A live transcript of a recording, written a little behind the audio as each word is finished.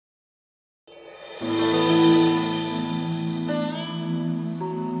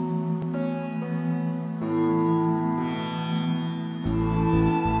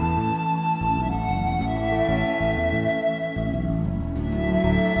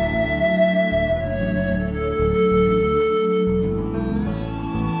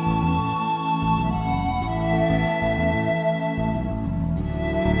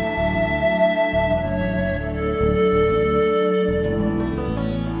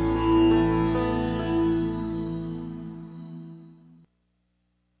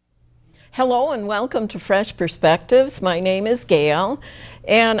Hello and welcome to Fresh Perspectives. My name is Gail,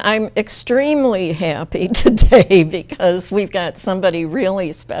 and I'm extremely happy today because we've got somebody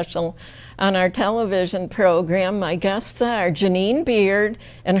really special on our television program. My guests are Janeen Beard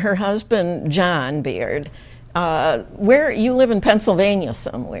and her husband, John Beard. Where you live in Pennsylvania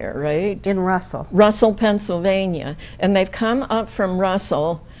somewhere, right? In Russell. Russell, Pennsylvania. And they've come up from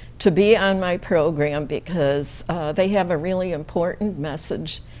Russell to be on my program because they have a really important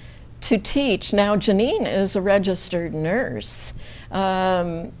message to teach. Now, Janeen is a registered nurse.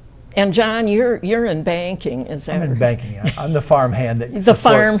 And John, you're in banking, is that right? I'm in banking. I'm the farm hand that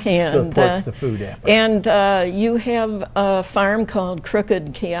supports the food effort. And you have a farm called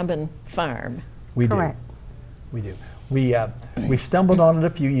Crooked Cabin Farm. We do. Correct. We do. We stumbled on it a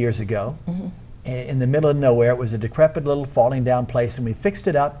few years ago. In the middle of nowhere. It was a decrepit little falling down place, and we fixed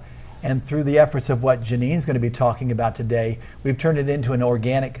it up. And through the efforts of what Janeen's going to be talking about today, we've turned it into an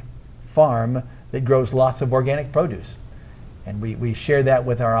organic farm that grows lots of organic produce. And we share that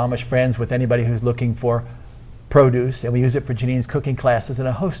with our Amish friends, with anybody who's looking for produce, and we use it for Janeen's cooking classes and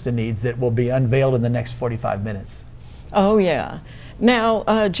a host of needs that will be unveiled in the next 45 minutes. Oh yeah. Now,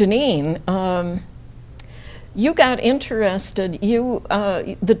 Janeen, you got interested,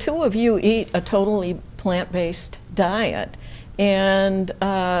 the two of you eat a totally plant-based diet, and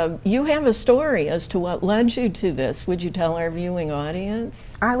you have a story as to what led you to this. Would you tell our viewing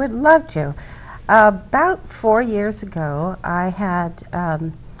audience? I would love to. About 4 years ago, I had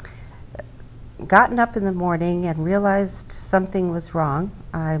gotten up in the morning and realized something was wrong.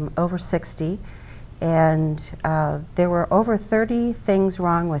 I'm over 60, and there were over 30 things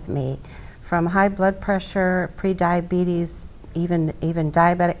wrong with me, from high blood pressure, pre-diabetes, even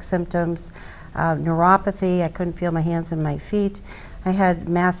diabetic symptoms, neuropathy. I couldn't feel my hands and my feet. I had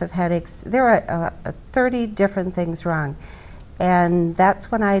massive headaches. There were 30 different things wrong. And that's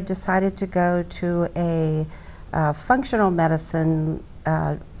when I decided to go to a functional medicine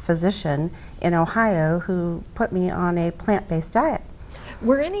physician in Ohio who put me on a plant-based diet.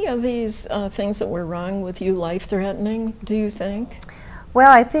 Were any of these things that were wrong with you life-threatening, do you think?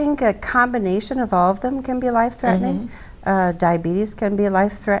 Well, I think a combination of all of them can be life-threatening. Diabetes can be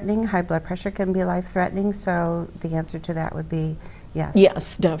life-threatening. High blood pressure can be life-threatening. So the answer to that would be yes.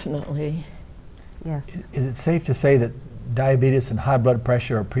 Yes, definitely. Yes. Is it safe to say that diabetes and high blood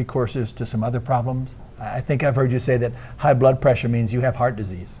pressure are precursors to some other problems? I think I've heard you say that high blood pressure means you have heart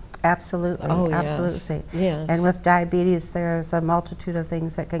disease. Absolutely. Oh, absolutely. Yes. And with diabetes, there's a multitude of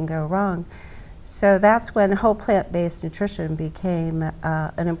things that can go wrong. So that's when whole plant-based nutrition became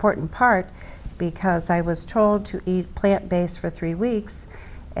an important part, because I was told to eat plant-based for 3 weeks,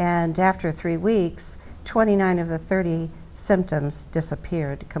 and after 3 weeks, 29 of the 30 symptoms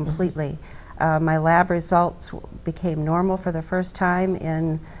disappeared completely. My lab results became normal for the first time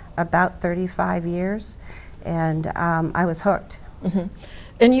in about 35 years, and I was hooked.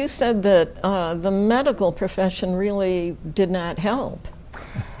 And you said that the medical profession really did not help.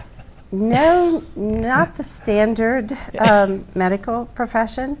 No, not the standard medical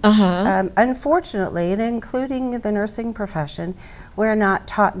profession. Unfortunately, and including the nursing profession, we're not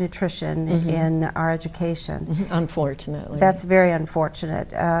taught nutrition in our education. Unfortunately. That's very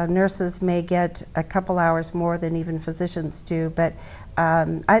unfortunate. Nurses may get a couple hours more than even physicians do, but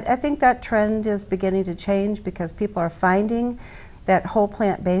I think that trend is beginning to change, because people are finding that whole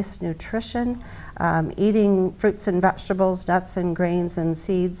plant-based nutrition, eating fruits and vegetables, nuts and grains and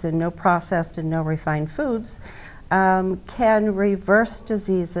seeds, and no processed and no refined foods, can reverse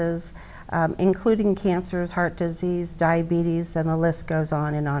diseases, including cancers, heart disease, diabetes, and the list goes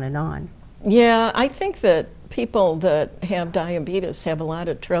on and on and on. Yeah, I think that people that have diabetes have a lot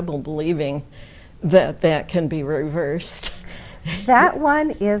of trouble believing that that can be reversed. That one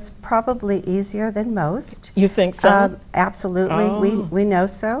is probably easier than most. You think so? Absolutely. Oh. We know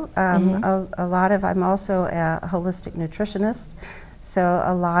so. A lot of, I'm also a holistic nutritionist, so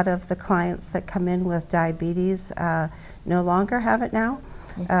a lot of the clients that come in with diabetes no longer have it now.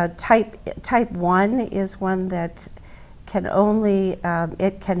 Type 1 is one that can only,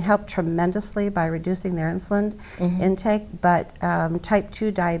 it can help tremendously by reducing their insulin intake, but type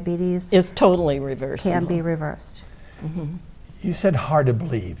 2 diabetes is totally reversible. Can be reversed. You said hard to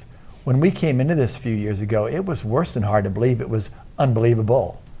believe. When we came into this a few years ago, it was worse than hard to believe. It was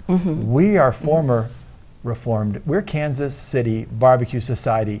unbelievable. We are former Reformed. We're Kansas City Barbecue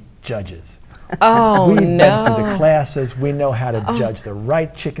Society judges. Oh, We've no. been through the classes. We know how to judge the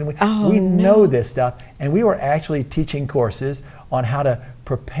right chicken. We know this stuff. And we were actually teaching courses on how to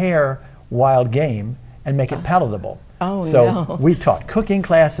prepare wild game and make it palatable. So we taught cooking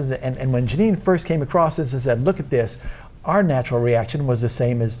classes. And when Janeen first came across this and said, look at this, our natural reaction was the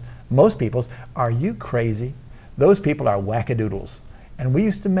same as most people's, are you crazy? Those people are wackadoodles. And we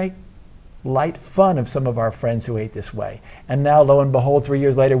used to make light fun of some of our friends who ate this way. And now, lo and behold, 3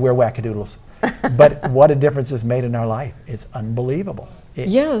 years later, we're wackadoodles. But what a difference it's made in our life. It's unbelievable.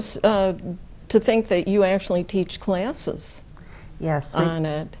 Yes, to think that you actually teach classes on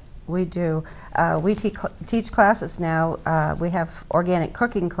it. We do. We teach classes now. We have organic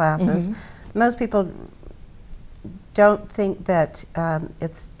cooking classes. Most people don't think that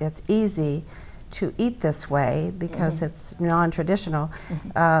it's easy to eat this way because it's non-traditional,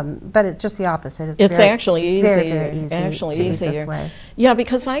 but it's just the opposite. It's actually easier. Very easy actually to easier. eat this way. Yeah,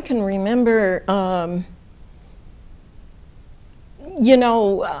 because I can remember, you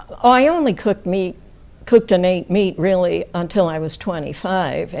know, I only cooked and ate meat really until I was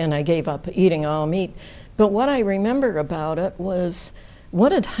 25, and I gave up eating all meat. But what I remember about it was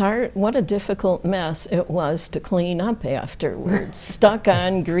what a difficult mess it was to clean up afterwards, stuck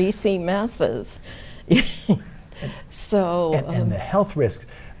on greasy messes. So, and the health risks.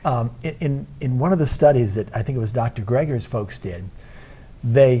 In one of the studies that I think it was Dr. Greger's folks did,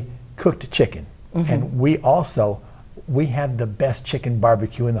 they cooked chicken, and we have the best chicken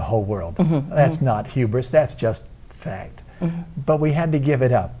barbecue in the whole world. That's not hubris, that's just fact. But we had to give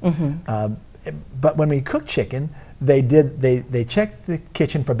it up. But when we cooked chicken, they checked the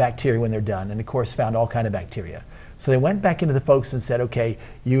kitchen for bacteria when they're done, and of course found all kind of bacteria. So they went back into the folks and said, okay,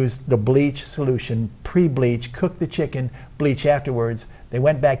 use the bleach solution, pre-bleach, cook the chicken, bleach afterwards. They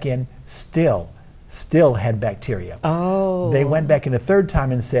went back in, still had bacteria. Oh. They went back in a third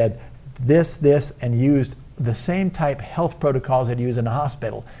time and said this, and used the same type health protocols they'd use in a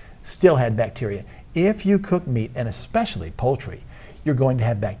hospital, still had bacteria. If you cook meat, and especially poultry, you're going to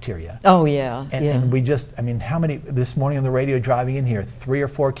have bacteria. Oh, yeah. And we just, I mean, how many, this morning on the radio driving in here, 3 or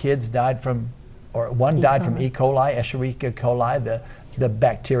 4 kids died from, or one died from E. coli, Escherichia coli, the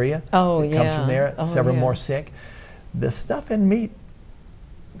bacteria that comes from there, several more sick. The stuff in meat,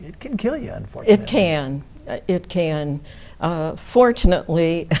 it can kill you, unfortunately. It can.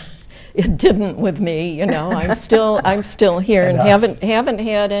 Fortunately, it didn't with me. You know, I'm still here and haven't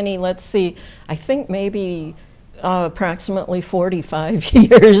had any. Let's see, I think maybe approximately 45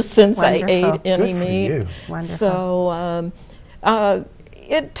 years since I ate any meat. Good for you. So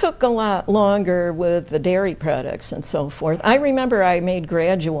it took a lot longer with the dairy products and so forth. I remember I made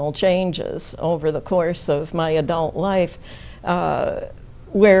gradual changes over the course of my adult life,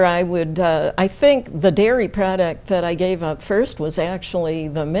 where I would, I think the dairy product that I gave up first was actually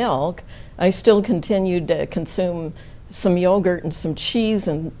the milk. I still continued to consume some yogurt and some cheese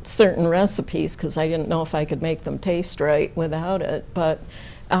in certain recipes because I didn't know if I could make them taste right without it. But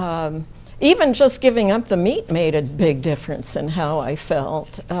even just giving up the meat made a big difference in how I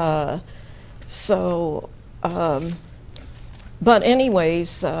felt. But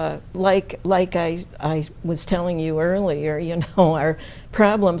anyways, like I was telling you earlier, you know, our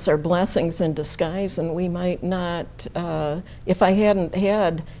problems are blessings in disguise, and we might not, if I hadn't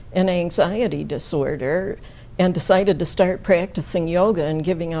had an anxiety disorder and decided to start practicing yoga and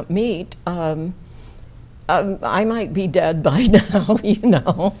giving up meat, I might be dead by now, you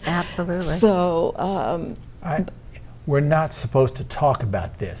know. Absolutely. So, we're not supposed to talk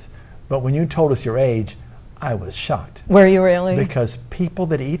about this, but when you told us your age, I was shocked. Were you really? Because people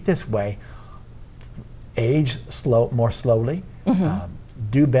that eat this way age more slowly,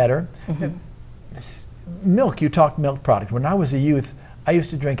 do better. Milk, you talked milk product. When I was a youth, I used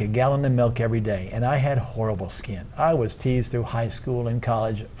to drink a gallon of milk every day, and I had horrible skin. I was teased through high school and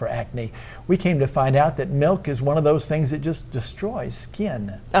college for acne. We came to find out that milk is one of those things that just destroys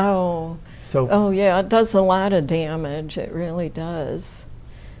skin. Oh, so, oh yeah, it does a lot of damage. It really does.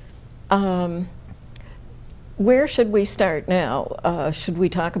 Where should we start now? Should we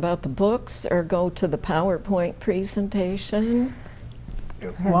talk about the books or go to the PowerPoint presentation?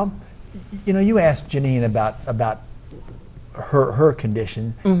 Well, you know, you asked Janeen about her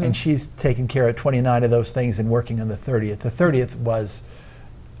condition, and she's taken care of 29 of those things and working on the 30th. The 30th was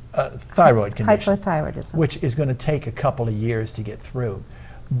a thyroid condition, hypothyroidism, which is going to take a couple of years to get through.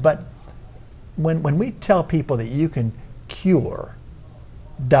 But when we tell people that you can cure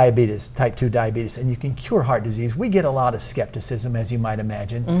diabetes, type 2 diabetes, and you can cure heart disease, we get a lot of skepticism, as you might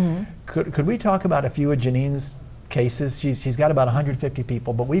imagine. Could we talk about a few of Janeen's cases? She's got about 150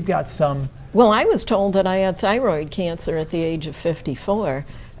 people, but we've got some. Well, I was told that I had thyroid cancer at the age of 54,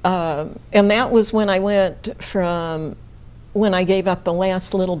 and that was when I went from when I gave up the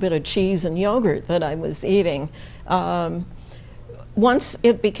last little bit of cheese and yogurt that I was eating. Once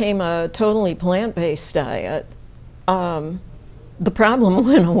it became a totally plant-based diet, the problem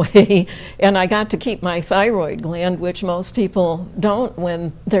went away, and I got to keep my thyroid gland, which most people don't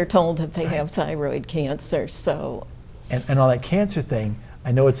when they're told that they have thyroid cancer. So, and on that cancer thing,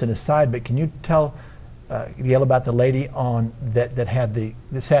 I know it's an aside, but can you tell Gail about the lady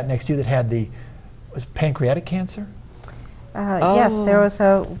that sat next to you that had was pancreatic cancer? Yes, there was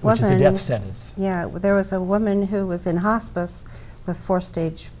a woman. Which is a death sentence. Yeah, there was a woman who was in hospice with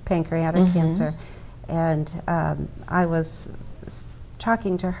 4-stage pancreatic cancer, and I was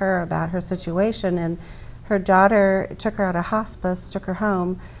talking to her about her situation, and her daughter took her out of hospice, took her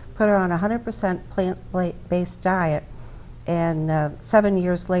home, put her on a 100% plant-based diet, and 7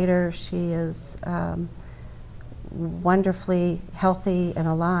 years later she is wonderfully healthy and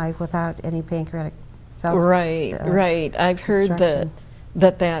alive without any pancreatic cell. Right. I've heard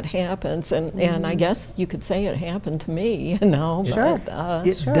that happens, and I guess you could say it happened to me, you know. Sure. But,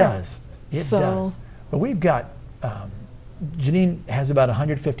 it does. It does. But we've got, Janeen has about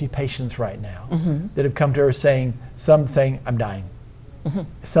 150 patients right now that have come to her saying, some saying, I'm dying.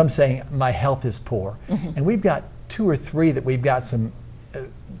 Some saying, my health is poor. And we've got 2 or 3 that we've got some,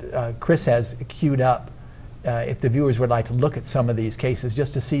 Chris has queued up. If the viewers would like to look at some of these cases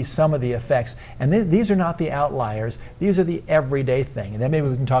just to see some of the effects. And these are not the outliers, these are the everyday thing. And then maybe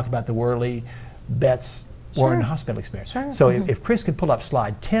we can talk about the Worley, Betts, or in hospital experience. So if Chris could pull up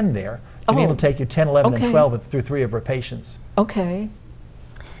slide 10 there, Janeen will take you 10, 11, and 12 through 3 of her patients. Okay.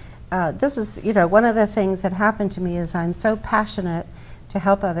 This is, one of the things that happened to me is I'm so passionate to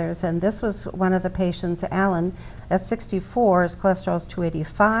help others, and this was one of the patients, Alan, at 64, his cholesterol is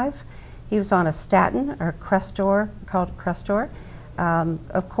 285. He was on a statin, or Crestor, called Crestor.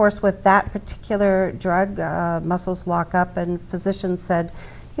 Of course, with that particular drug, muscles lock up, and physicians said,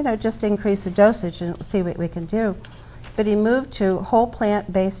 just increase the dosage and see what we can do. But he moved to whole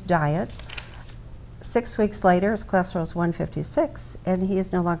plant-based diet. 6 weeks later, his cholesterol is 156, and he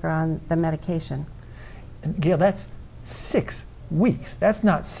is no longer on the medication. And Gail, that's 6 weeks. That's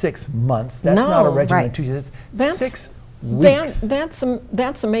not 6 months. That's not a regimen of 2 years. That's 6 weeks.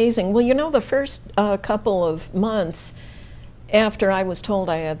 That's amazing. Well, the first couple of months after I was told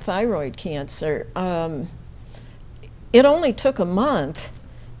I had thyroid cancer, it only took a month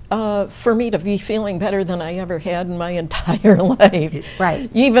for me to be feeling better than I ever had in my entire life.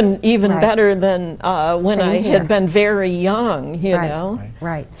 Even better than when I had been very young, you know.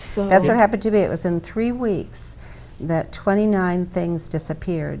 So that's what happened to me. It was in 3 weeks that 29 things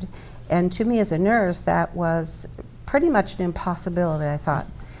disappeared. And to me as a nurse, that was pretty much an impossibility, I thought.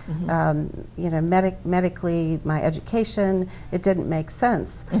 Medically, my education, it didn't make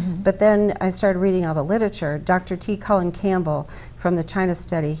sense. But then I started reading all the literature. Dr. T. Colin Campbell from the China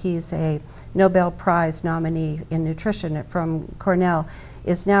study, he's a Nobel Prize nominee in nutrition from Cornell,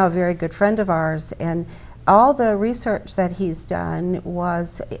 is now a very good friend of ours, and all the research that he's done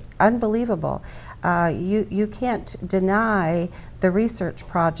was unbelievable. You can't deny the research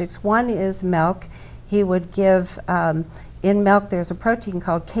projects. One is milk. He would give, in milk there's a protein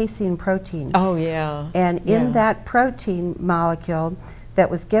called casein protein. And in that protein molecule that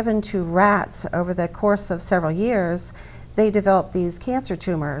was given to rats over the course of several years, they developed these cancer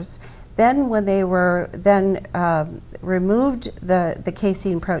tumors. Then when they were removed the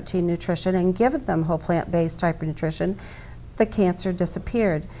casein protein nutrition and given them whole plant-based type of nutrition, the cancer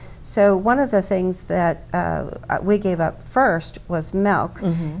disappeared. So one of the things that we gave up first was milk,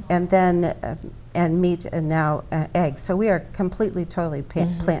 and then and meat, and now eggs. So we are completely, totally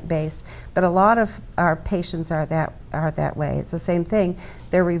plant-based. But a lot of our patients are that way. It's the same thing.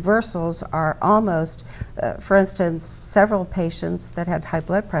 Their reversals are almost, for instance, several patients that had high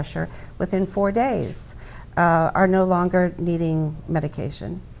blood pressure within 4 days are no longer needing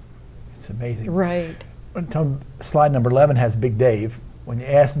medication. It's amazing. Slide number 11 has Big Dave. When you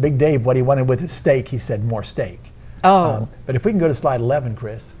asked Big Dave what he wanted with his steak, he said more steak. But if we can go to slide 11,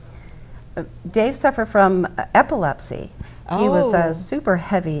 Chris. Dave suffered from epilepsy. He was a super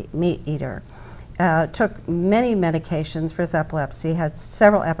heavy meat eater. Took many medications for his epilepsy, had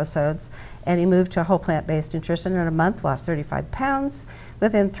several episodes, and he moved to whole plant-based nutrition. In a month, lost 35 pounds.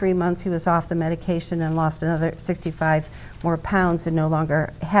 Within 3 months, he was off the medication and lost another 65 more pounds and no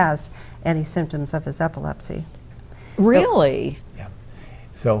longer has any symptoms of his epilepsy. Really? Yeah.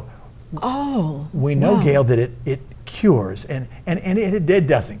 So we know, Gail, that it cures, and it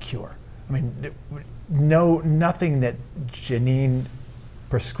doesn't cure. I mean, nothing that Janeen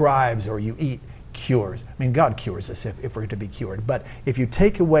prescribes or you eat cures. I mean, God cures us if we're to be cured. But if you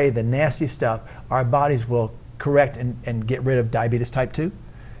take away the nasty stuff, our bodies will correct and get rid of diabetes type 2.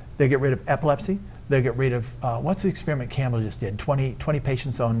 They get rid of epilepsy. They get rid of, what's the experiment Campbell just did? 20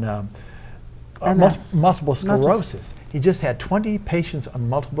 patients on multiple sclerosis. He just had 20 patients on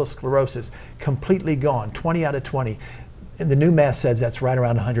multiple sclerosis, completely gone, 20 out of 20. And the new math says that's right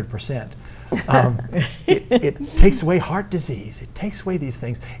around 100%. It takes away heart disease. It takes away these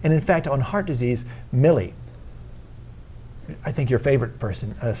things. And in fact, on heart disease, Millie, I think your favorite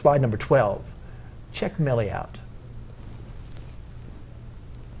person, slide number 12. Check Millie out.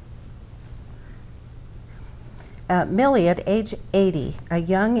 Millie, at age 80, a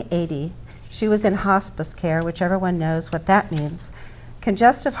young 80, she was in hospice care, which everyone knows what that means.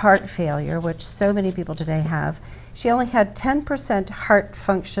 Congestive heart failure, which so many people today have. She only had 10% heart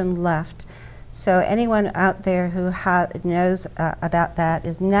function left. So anyone out there who knows about that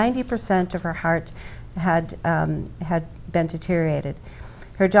is 90% of her heart had been deteriorated.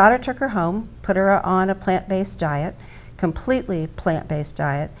 Her daughter took her home, put her on a plant-based diet, completely plant-based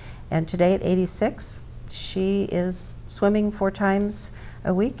diet, and today at 86, she is swimming 4 times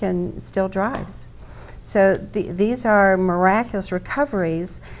a week and still drives. So these are miraculous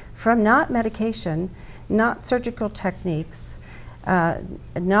recoveries from not medication, not surgical techniques,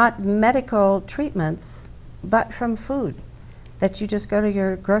 not medical treatments, but from food. That you just go to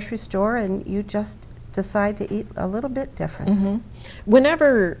your grocery store and you just decide to eat a little bit different. Mm-hmm.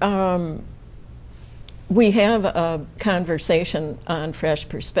 Whenever we have a conversation on Fresh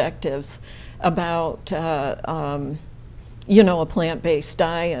Perspectives about, you know, a plant-based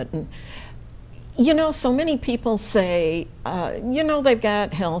diet, and you know, so many people say, you know, they've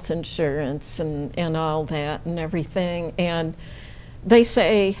got health insurance and all that and everything, and they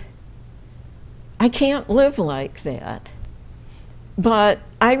say, I can't live like that. But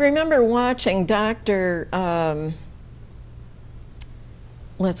I remember watching Dr.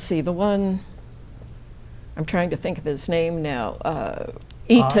 Let's see, the one, I'm trying to think of his name now,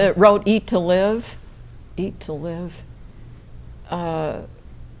 wrote Eat to Live. Eat to Live.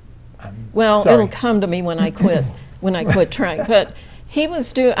 Well, sorry. it'll come to me when I quit trying. But he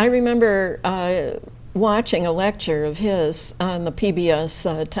was I remember watching a lecture of his on the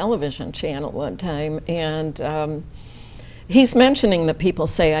PBS television channel one time, and he's mentioning that people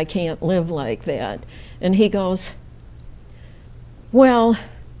say, I can't live like that. And he goes, well,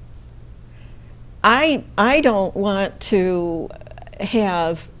 I don't want to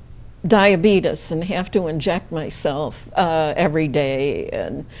have diabetes and have to inject myself every day.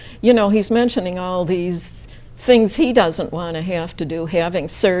 And, you know, he's mentioning all these things he doesn't want to have to do, having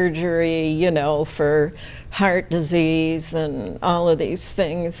surgery, you know, for heart disease and all of these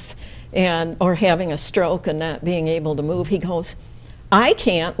things, or having a stroke and not being able to move. He goes, I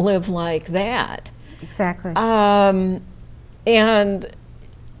can't live like that. Exactly. And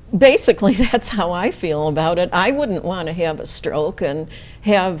basically, that's how I feel about it. I wouldn't want to have a stroke and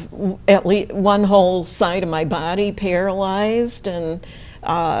have at least one whole side of my body paralyzed, and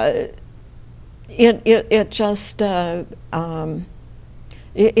it's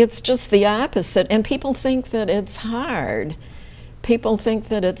just the opposite. And people think that it's hard. People think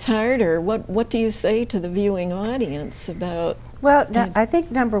that it's harder. What do you say to the viewing audience about? Well, I think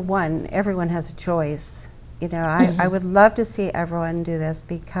number one, everyone has a choice. You know, I would love to see everyone do this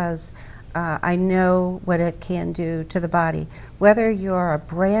because I know what it can do to the body. Whether you're a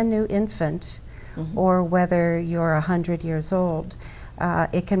brand new infant or whether you're 100 years old,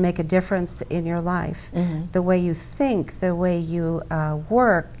 it can make a difference in your life. The way you think, the way you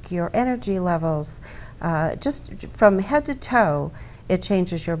work, your energy levels, just from head to toe, it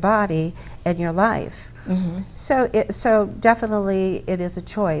changes your body and your life. So definitely it is a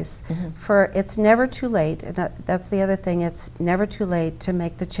choice. It's never too late, and that's the other thing, it's never too late to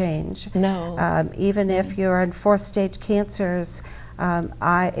make the change. No. Even if you're in 4th stage cancers,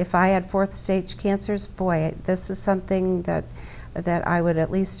 if I had 4th stage cancers, boy, this is something that I would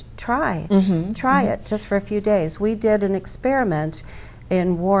at least try. Try it just for a few days. We did an experiment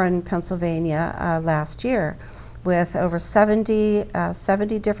in Warren, Pennsylvania last year with over 70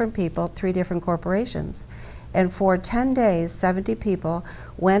 different people, 3 different corporations. And for 10 days, 70 people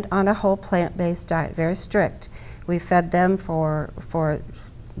went on a whole plant-based diet, very strict. We fed them for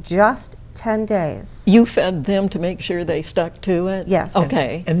just 10 days. You fed them to make sure they stuck to it? Yes.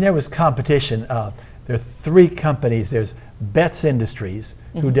 Okay. And there was competition. There are 3 companies. There's Betts Industries,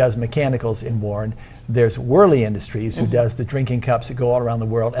 who does mechanicals in Warren. There's Worley Industries, who does the drinking cups that go all around the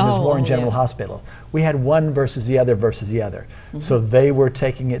world. And there's Warren General Hospital. We had one versus the other versus the other. So they were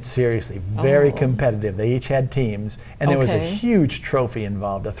taking it seriously, very competitive. They each had teams. And there was a huge trophy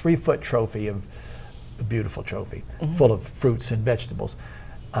involved, a 3-foot trophy, a beautiful trophy, full of fruits and vegetables.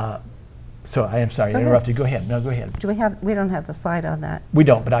 So I am sorry, I interrupted. Go ahead. No, go ahead. We don't have the slide on that. We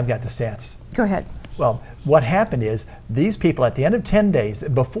don't, but I've got the stats. Go ahead. Well, what happened is these people at the end of 10 days,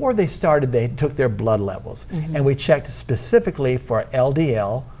 before they started, they took their blood levels. And we checked specifically for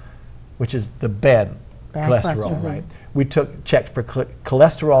LDL, which is the bad cholesterol, right? We checked for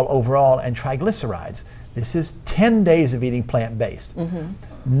cholesterol overall and triglycerides. This is 10 days of eating plant-based.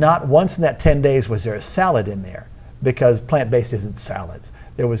 Not once in that 10 days was there a salad in there, because plant-based isn't salads.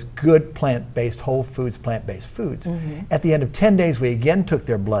 There was good plant-based, whole foods, plant-based foods. At the end of 10 days, we again took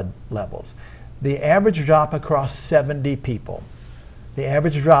their blood levels. The average drop across 70 people, the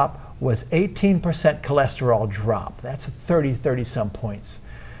average drop was 18% cholesterol drop. That's 30 some points.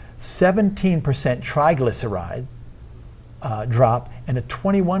 17% triglyceride drop, and a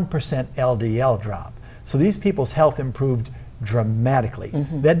 21% LDL drop. So these people's health improved dramatically.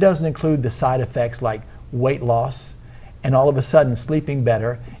 That doesn't include the side effects like weight loss, and all of a sudden sleeping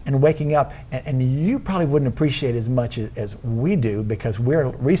better and waking up. And you probably wouldn't appreciate as much as we do, because we're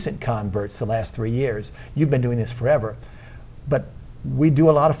recent converts the last 3 years. You've been doing this forever. But we do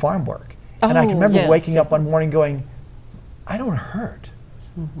a lot of farm work. And I can remember waking up one morning going, I don't hurt.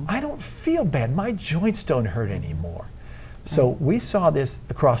 I don't feel bad. My joints don't hurt anymore. So we saw this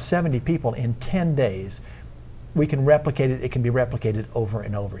across 70 people in 10 days. We can replicate it. It can be replicated over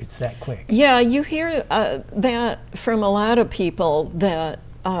and over. It's that quick. Yeah, you hear that from a lot of people, that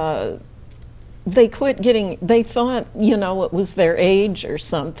they quit getting, they thought, you know, it was their age or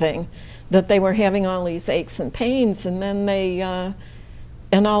something, that they were having all these aches and pains, and then they,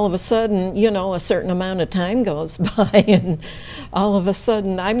 and all of a sudden, you know, a certain amount of time goes by, and all of a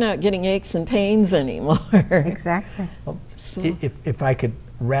sudden, I'm not getting aches and pains anymore. Exactly. Well, so if I could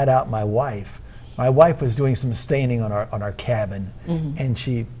rat out my wife was doing some staining on our cabin, and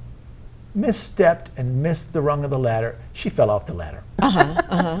she misstepped and missed the rung of the ladder. She fell off the ladder.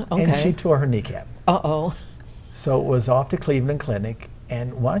 Okay. And she tore her kneecap. So it was off to Cleveland Clinic.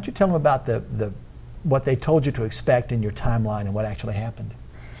 And why don't you tell them about what they told you to expect in your timeline and what actually happened?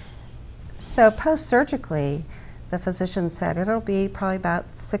 So post-surgically, the physician said it'll be probably about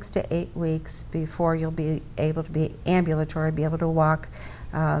 6 to 8 weeks before you'll be able to be ambulatory, be able to walk.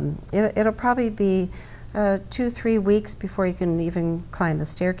 It'll probably be 2-3 weeks before you can even climb the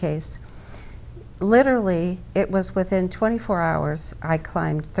staircase. Literally, it was within 24 hours I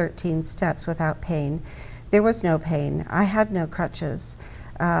climbed 13 steps without pain. There was no pain. I had no crutches.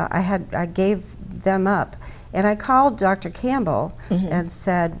 I gave them up. And I called Dr. Campbell and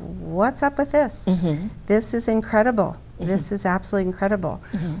said, what's up with this? This is incredible. This is absolutely incredible.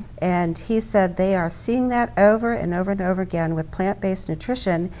 And he said they are seeing that over and over and over again with plant-based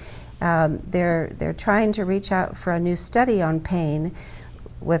nutrition. They're trying to reach out for a new study on pain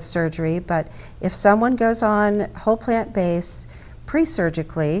with surgery, but if someone goes on whole plant-based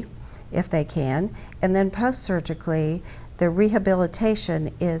pre-surgically, if they can, and then post-surgically, the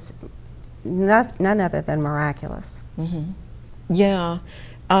rehabilitation is none other than miraculous. Yeah.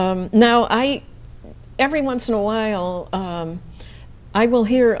 Now, every once in a while, I will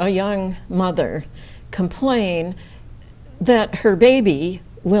hear a young mother complain that her baby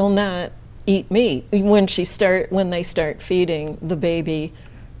will not eat meat when they start feeding the baby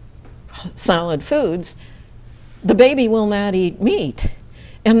solid foods. The baby will not eat meat.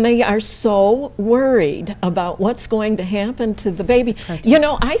 And they are so worried about what's going to happen to the baby. You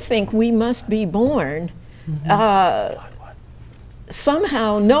know, I think we must be born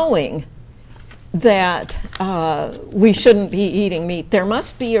somehow knowing that we shouldn't be eating meat. There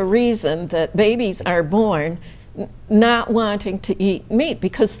must be a reason that babies are born not wanting to eat meat,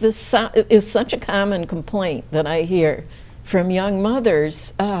 because this is such a common complaint that I hear from young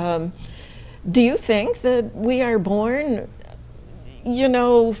mothers. Do you think that we are born, you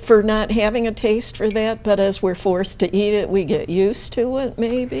know, for not having a taste for that, but as we're forced to eat it, we get used to it,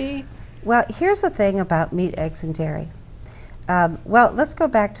 maybe? Well, here's the thing about meat, eggs, and dairy. Well, let's go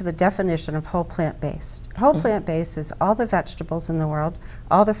back to the definition of whole plant-based. Whole plant-based is all the vegetables in the world,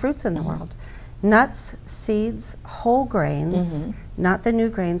 all the fruits in the world. Nuts, seeds, whole grains, not the new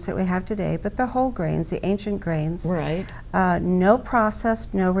grains that we have today, but the whole grains, the ancient grains. Right. No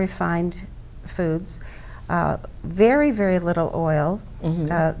processed, no refined foods. Very, very little oil.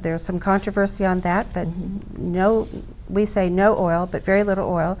 There's some controversy on that, but we say no oil, but very little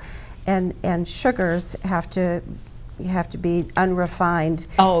oil. And sugars have to be unrefined,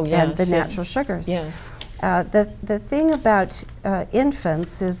 and the natural sugars. Yes. The thing about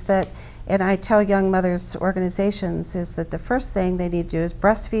infants is that, and I tell young mothers organizations, is that the first thing they need to do is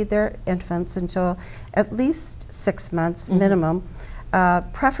breastfeed their infants until at least 6 months minimum,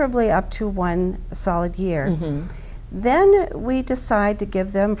 preferably up to 1 solid year. Then we decide to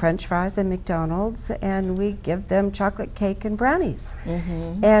give them French fries and McDonald's, and we give them chocolate cake and brownies.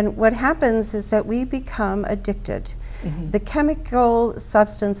 And what happens is that we become addicted. The chemical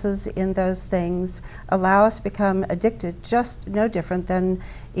substances in those things allow us to become addicted, just no different than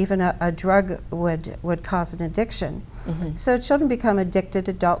even a drug would cause an addiction. So children become addicted,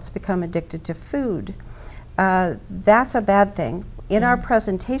 adults become addicted to food. That's a bad thing. In our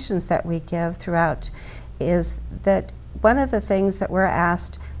presentations that we give throughout is that one of the things that we're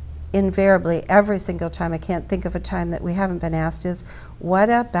asked invariably every single time, I can't think of a time that we haven't been asked, is what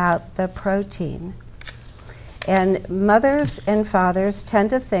about the protein? And mothers and fathers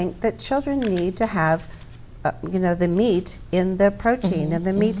tend to think that children need to have the meat in the protein, and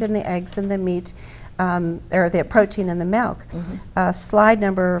the meat in the eggs, and the meat or the protein in the milk. Slide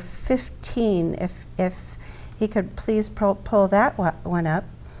number 15, if he could please pull that one up,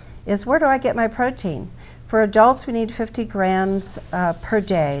 is where do I get my protein? For adults, we need 50 grams per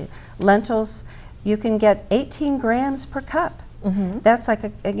day. Lentils, you can get 18 grams per cup. That's like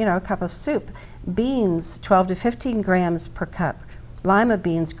a cup of soup. Beans, 12 to 15 grams per cup. Lima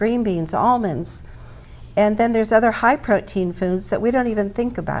beans, green beans, almonds. And then there's other high protein foods that we don't even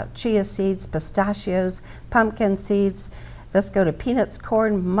think about. Chia seeds, pistachios, pumpkin seeds. Let's go to peanuts,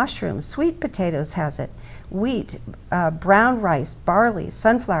 corn, mushrooms. Sweet potatoes has it. Wheat, brown rice, barley,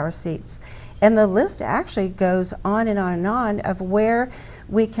 sunflower seeds. And the list actually goes on and on and on of where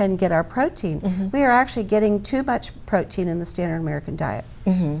we can get our protein. We are actually getting too much protein in the standard American diet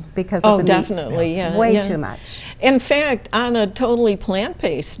because of the definitely, meat. Way too much. In fact, on a totally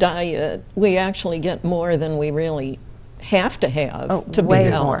plant-based diet, we actually get more than we really have to have to be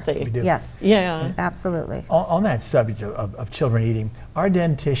healthy. Yes. Yeah. Absolutely. On that subject of children eating, our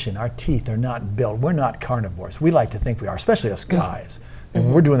dentition, our teeth are not built. We're not carnivores. We like to think we are, especially us guys.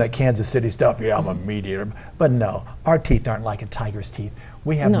 And we're doing that Kansas City stuff. Yeah, I'm a meat eater. But no, our teeth aren't like a tiger's teeth.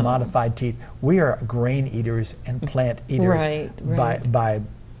 We have modified teeth. We are grain eaters and plant eaters by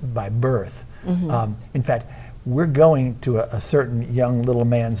birth. In fact, we're going to a certain young little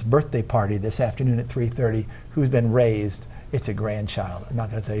man's birthday party this afternoon at 3:30 who's been raised. It's a grandchild. I'm not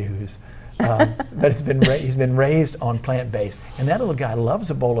going to tell you who's. But he's been raised on plant-based. And that little guy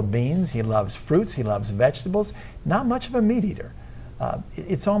loves a bowl of beans. He loves fruits. He loves vegetables. Not much of a meat eater.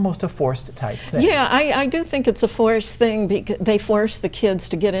 It's almost a forced type thing. Yeah, I do think it's a forced thing because they force the kids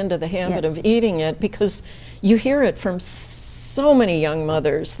to get into the habit of eating it, because you hear it from so many young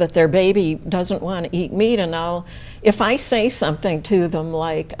mothers that their baby doesn't want to eat meat. And now if I say something to them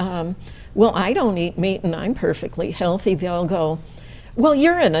like, well, I don't eat meat and I'm perfectly healthy, they'll go, well,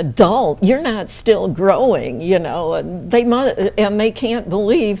 you're an adult, you're not still growing, and they can't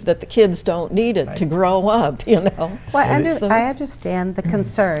believe that the kids don't need it to grow up, Well, I understand the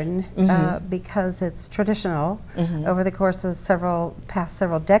concern because it's traditional over the course of past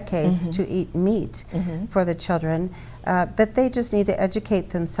several decades to eat meat for the children, but they just need to educate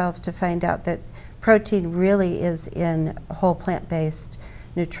themselves to find out that protein really is in whole plant-based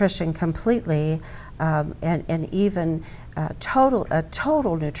nutrition completely, and even a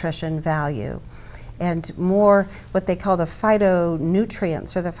total nutrition value, and more what they call the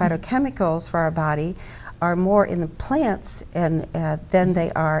phytonutrients or the phytochemicals for our body are more in the plants and than they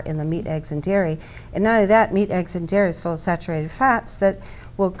are in the meat, eggs, and dairy. And not only that, meat, eggs, and dairy is full of saturated fats that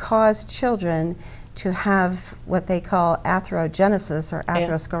will cause children to have what they call atherogenesis or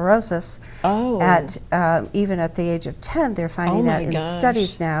atherosclerosis at even at the age of 10. They're finding that in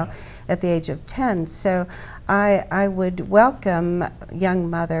studies now at the age of 10. So I would welcome young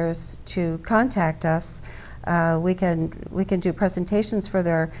mothers to contact us. We can do presentations for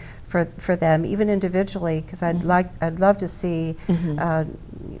them, even individually, because I'd love to see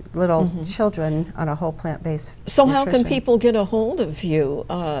little children on a whole plant-based So nutrition. how can people get a hold of you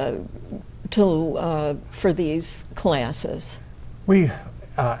for these classes? And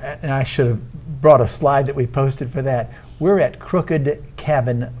I should have brought a slide that we posted for that. We're at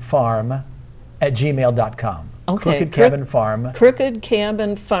crookedcabinfarm@gmail.com. Okay. Crooked Cabin Farm.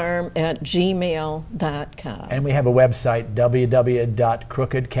 crookedcabinfarm@gmail.com. And we have a website,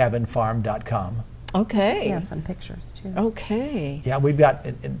 www.crookedcabinfarm.com. Okay. Yeah, some pictures too. Okay. Yeah, we've got,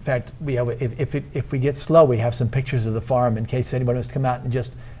 in fact, if we get slow, we have some pictures of the farm in case anybody wants to come out and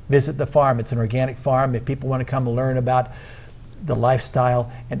just visit the farm. It's an organic farm. If people want to come and learn about the lifestyle,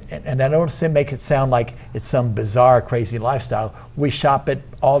 and I don't make it sound like it's some bizarre, crazy lifestyle. We shop at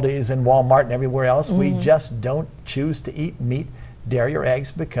Aldi's and Walmart and everywhere else. We just don't choose to eat meat, dairy, or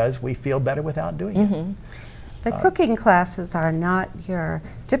eggs because we feel better without doing it. The cooking classes are not your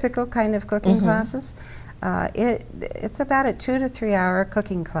typical kind of cooking classes. It's about a 2 to 3 hour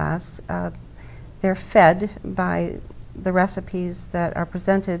cooking class. they're fed by the recipes that are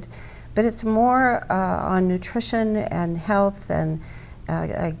presented, but it's more on nutrition and health, and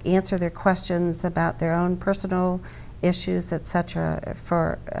answer their questions about their own personal issues, etc.,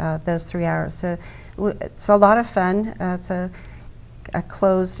 for those 3 hours. So it's a lot of fun. It's a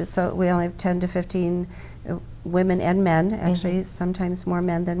closed, we only have 10 to 15 women and men, actually, sometimes more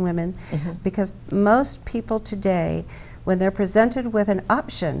men than women, because most people today, when they're presented with an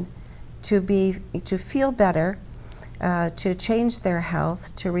option to feel better, to change their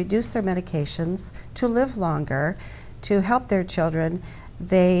health, to reduce their medications, to live longer, to help their children,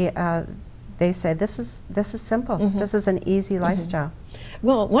 they say this is simple. This is an easy lifestyle.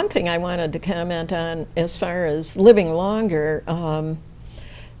 Well, one thing I wanted to comment on as far as living longer,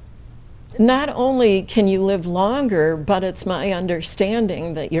 not only can you live longer, but it's my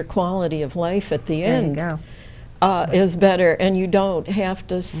understanding that your quality of life at the end is better, and you don't have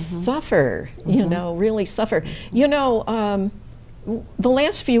to suffer, you know, really suffer. You know, the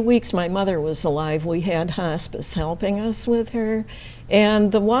last few weeks my mother was alive, we had hospice helping us with her,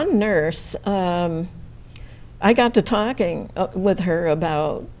 and the one nurse, I got to talking with her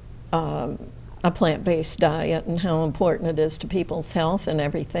about a plant-based diet and how important it is to people's health and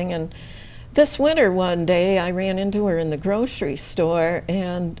everything. And this winter one day I ran into her in the grocery store,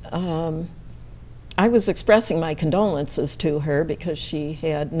 and I was expressing my condolences to her because she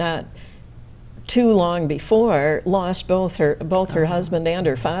had not too long before lost both her husband and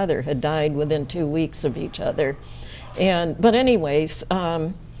her father had died within 2 weeks of each other. But anyways,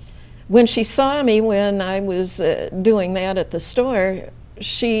 when she saw me when I was doing that at the store,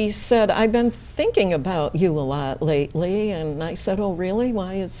 she said, "I've been thinking about you a lot lately." And I said, "Oh, really?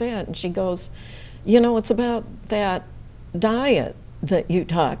 Why is that?" And she goes, "You know, it's about that diet that you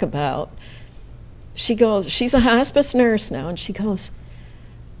talk about." She goes, she's a hospice nurse now, and she goes,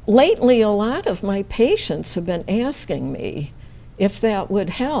 "Lately, a lot of my patients have been asking me if that would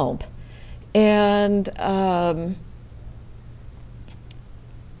help." And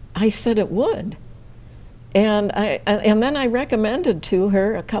I said it would. And then I recommended to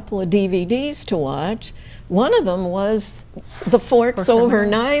her a couple of DVDs to watch. One of them was the Forks Over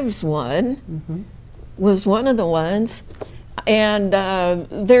Knives one, was one of the ones. And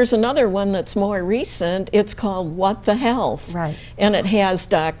there's another one that's more recent. It's called What the Health. Right. And it has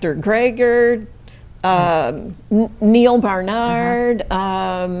Dr. Greger, Neil Barnard,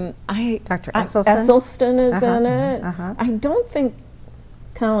 Dr. Esselstyn. Esselstyn is in it. I don't think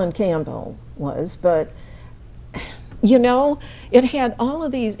Colin Campbell was, but you know, it has all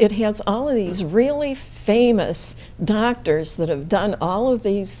of these really famous doctors that have done all of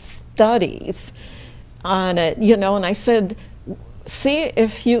these studies on it, you know. And I said, see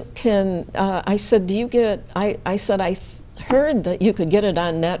if you can, I said, do you get, I said, I heard that you could get it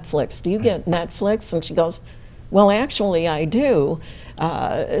on Netflix. Do you get Netflix? And she goes, well, actually I do.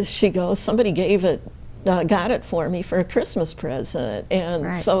 She goes, somebody gave it, got it for me for a Christmas present.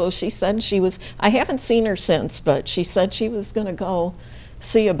 And so she said she was, I haven't seen her since, but she said she was going to go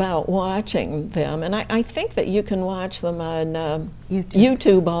see about watching them. And I think that you can watch them on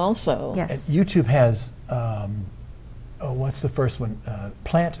YouTube also. Yes. YouTube has, what's the first one?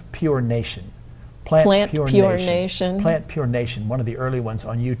 Plant Pure Nation. Plant Pure Nation. Plant Pure Nation, one of the early ones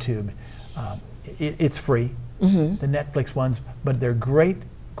on YouTube. It's free, the Netflix ones, but they're great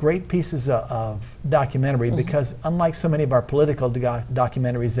pieces of documentary, because unlike so many of our political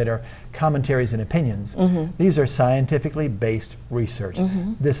documentaries that are commentaries and opinions, these are scientifically based research.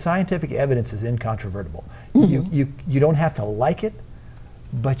 The scientific evidence is incontrovertible. You don't have to like it,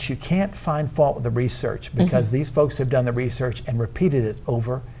 but you can't find fault with the research, because these folks have done the research and repeated it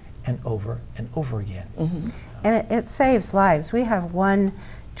over and over and over again. And it saves lives. We have one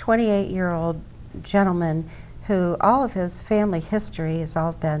 28-year-old gentleman who all of his family history has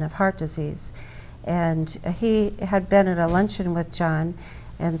all been of heart disease. And he had been at a luncheon with John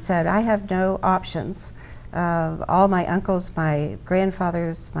and said, I have no options. All my uncles, my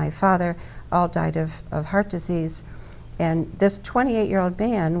grandfathers, my father, all died of heart disease. And this 28-year-old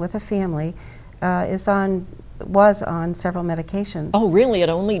man with a family was on several medications. Oh, really? At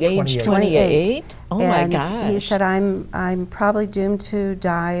only age 28? Oh, my gosh. He said, I'm probably doomed to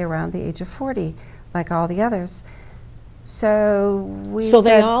die around the age of 40. Like all the others. So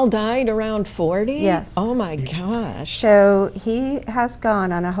they all died around 40? Yes. Oh my gosh. So he has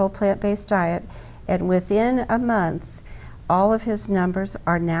gone on a whole plant-based diet, and within a month, all of his numbers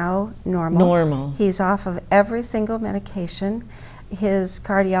are now normal. He's off of every single medication. His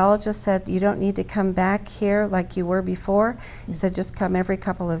cardiologist said, you don't need to come back here like you were before. He said, just come every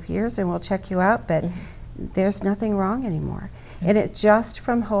couple of years and we'll check you out, but there's nothing wrong anymore. And it's just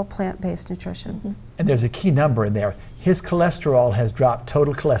from whole plant-based nutrition. And there's a key number in there. His cholesterol has dropped,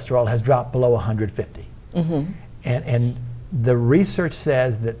 total cholesterol has dropped below 150. And the research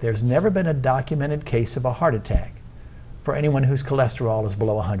says that there's never been a documented case of a heart attack for anyone whose cholesterol is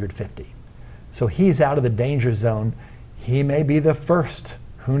below 150. So he's out of the danger zone. He may be the first,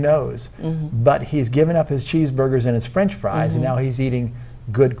 who knows? But he's given up his cheeseburgers and his French fries, and now he's eating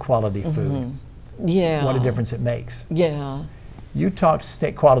good quality food. Yeah. What a difference it makes. Yeah. You talked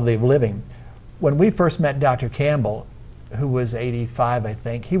state quality of living. When we first met Dr. Campbell, who was 85, I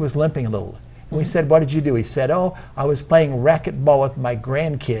think, he was limping a little. And we said, what did you do? He said, oh, I was playing racquetball with my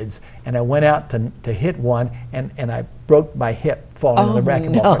grandkids, and I went out to hit one, and I broke my hip falling on the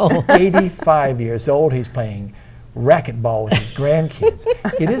racquetball. No. 85 years old, he's playing racquetball with his grandkids.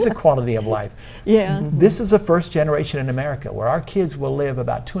 It is a quality of life. Yeah. This is the first generation in America where our kids will live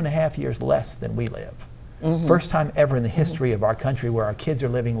about 2.5 years less than we live. First time ever in the history of our country where our kids are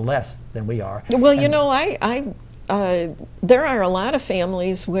living less than we are. Well, you know, there are a lot of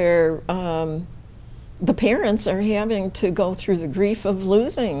families where the parents are having to go through the grief of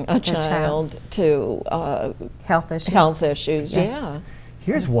losing a child to Health issues. health issues. Yes. Yeah.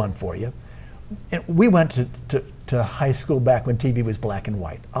 Here's one for you. And we went to high school back when TV was black and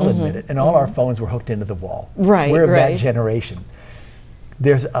white, I'll admit it, and all our phones were hooked into the wall. Right, We're of that right. generation.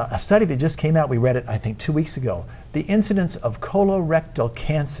 There's a study that just came out, we read it I think 2 weeks ago. The incidence of colorectal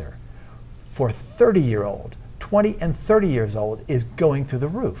cancer for 30-year-old, 20 and 30 years old is going through the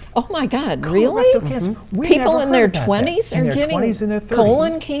roof. Oh my God, Colorectal really? cancer. We People never in their heard about that. 20s In are their getting 20s and their 30s.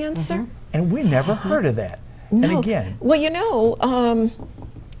 colon cancer? And we never heard of that. And No. again, Well, you know,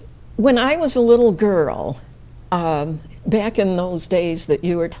 when I was a little girl, back in those days that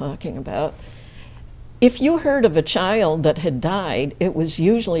you were talking about, if you heard of a child that had died, it was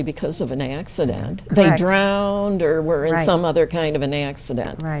usually because of an accident. They Correct. drowned or were in Right. some other kind of an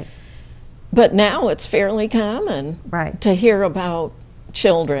accident. Right. But now it's fairly common Right. to hear about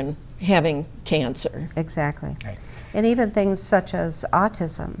children having cancer. Exactly. Right. And even things such as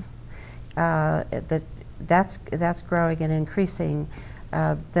autism, that's growing and increasing.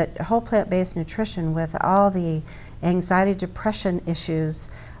 That whole plant-based nutrition with all the anxiety, depression issues,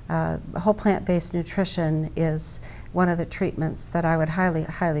 whole plant-based nutrition is one of the treatments that I would highly,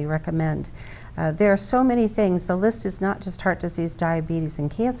 highly recommend. There are so many things. The list is not just heart disease, diabetes,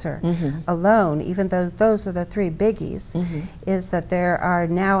 and cancer alone, even though those are the three biggies, is that there are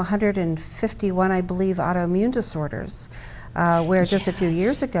now 151, I believe, autoimmune disorders, where just a few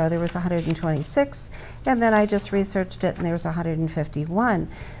years ago there was 126, and then I just researched it and there was 151.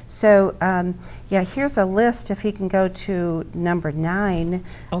 So yeah, here's a list. If you can go to number 9.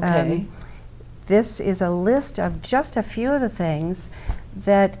 Okay. This is a list of just a few of the things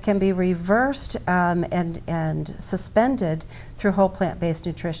that can be reversed and suspended through whole plant-based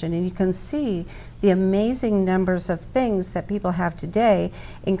nutrition. And you can see the amazing numbers of things that people have today,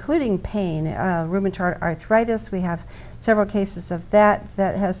 including pain, rheumatoid arthritis. We have several cases of that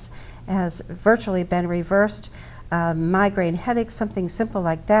has virtually been reversed. Migraine headaches, something simple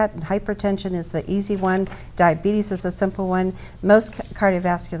like that, and hypertension is the easy one. Diabetes is a simple one. Most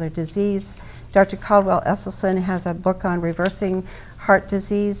cardiovascular disease. Dr. Caldwell Esselstyn has a book on reversing heart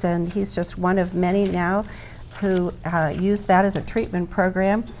disease, and he's just one of many now who use that as a treatment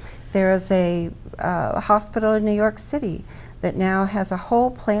program. There is a hospital in New York City that now has a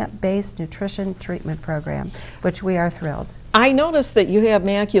whole plant-based nutrition treatment program, which we are thrilled. I noticed that you have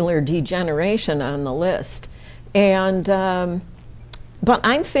macular degeneration on the list, and but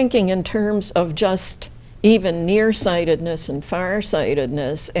I'm thinking in terms of just even nearsightedness and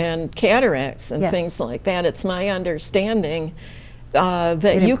farsightedness and cataracts and Yes. things like that. It's my understanding that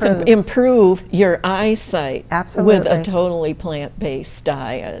It you can improves. improve your eyesight with a Absolutely. totally plant-based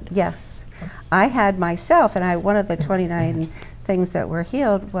diet. Yes. I had myself, and one of the 29 things that were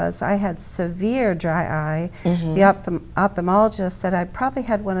healed was I had severe dry eye. The ophthalmologist said I probably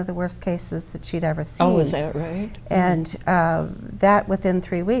had one of the worst cases that she'd ever seen. Oh, is that right? And that within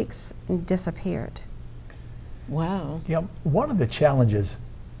 3 weeks disappeared. Wow. you know, one of the challenges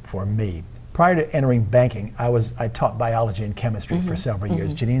for me, prior to entering banking, I taught biology and chemistry for several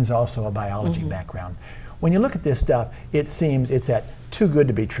years. Janeen's also a biology background. When you look at this stuff, it seems it's that too good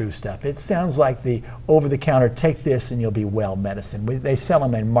to be true stuff. It sounds like the over-the-counter, take this and you'll be well medicine. They sell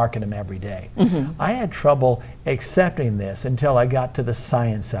them and market them every day. I had trouble accepting this until I got to the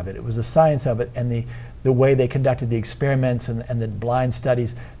science of it. It was the science of it and the way they conducted the experiments and the blind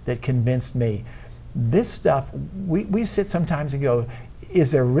studies that convinced me. This stuff, we sit sometimes and go,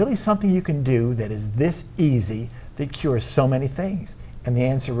 is there really something you can do that is this easy that cures so many things? And the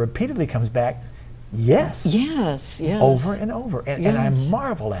answer repeatedly comes back, Yes. Yes, yes. Over and over. And I Yes.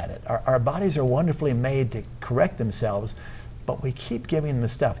 marvel at it. Our bodies are wonderfully made to correct themselves, but we keep giving them the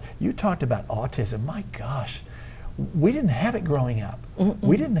stuff. You talked about autism. My gosh, we didn't have it growing up.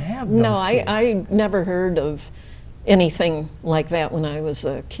 We didn't have those No, kids. I never heard of anything like that when I was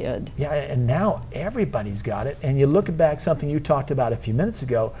a kid. Yeah, and now everybody's got it. And you look back, something you talked about a few minutes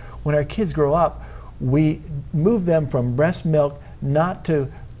ago, when our kids grow up, we move them from breast milk not to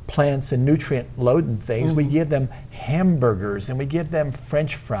plants and nutrient-loaded things. We give them hamburgers and we give them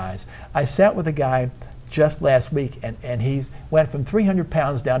French fries. I sat with a guy just last week, and he went from 300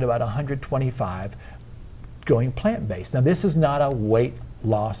 pounds down to about 125, going plant-based. Now, this is not a weight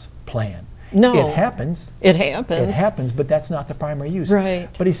loss plan. No. It happens. It happens. It happens, but that's not the primary use. Right.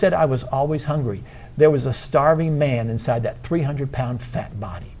 But he said, I was always hungry. There was a starving man inside that 300-pound fat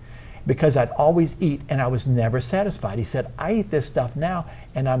body because I'd always eat and I was never satisfied. He said, I eat this stuff now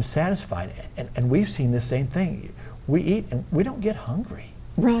and I'm satisfied. And we've seen the same thing. We eat and we don't get hungry.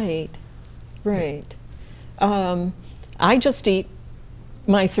 Right, right. I just eat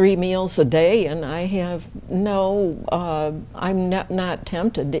my 3 meals a day, and I have I'm not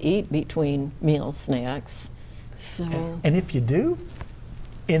tempted to eat between meal snacks. So And if you do,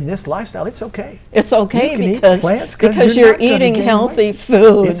 in this lifestyle, it's okay. it's okay You can eat because plants you're not gonna eating gain healthy weight.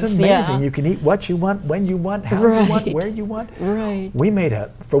 foods. It's amazing. Yeah. You can eat what you want, when you want, how you want, Right. where you want. Right. We made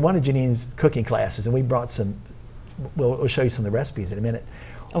for one of Janeen's cooking classes, and we brought some, we'll show you some of the recipes in a minute.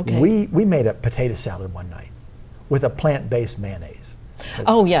 Okay. We made a potato salad one night with a plant-based mayonnaise.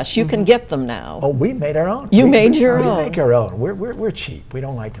 Oh yes, you can get them now. Oh, we made our own. You made your we own. We make our own. We're cheap. We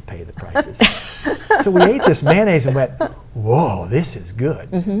don't like to pay the prices. So we ate this mayonnaise and went, whoa, this is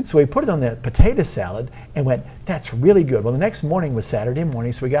good. So we put it on the potato salad and went, that's really good. Well, the next morning was Saturday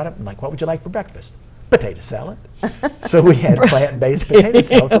morning, so we got up and like, what would you like for breakfast? Potato salad. So we had plant-based potato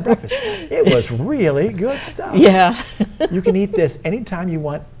salad for breakfast. It was really good stuff. Yeah. You can eat this anytime you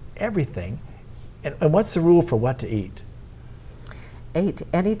want, everything. And what's the rule for what to eat? Eat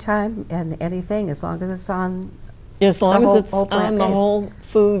anytime and anything as long as it's on As long the as whole- it's whole on the plant-based. whole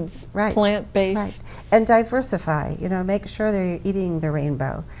foods, Right. plant-based. Right. And diversify, make sure they're eating the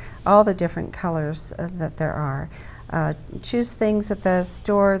rainbow, all the different colors that there are. Choose things at the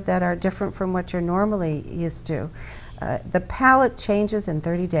store that are different from what you're normally used to. The palate changes in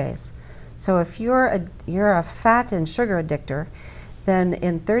 30 days. So if you're a fat and sugar addictor, then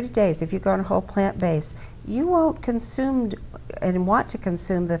in 30 days, if you go on whole plant-based, you won't consume and want to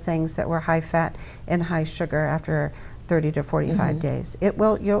consume the things that were high fat and high sugar after 30 to 45 days.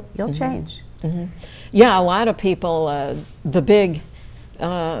 You'll change. Yeah, a lot of people, the big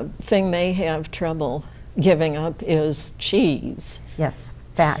thing they have trouble giving up is cheese. Yes,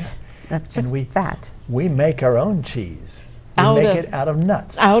 fat. That's just fat. We make our own cheese. We Out make of- it out of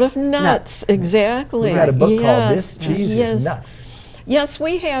nuts. Out of nuts, exactly. We got a book called Yes, This Cheese yes. is Nuts. Yes,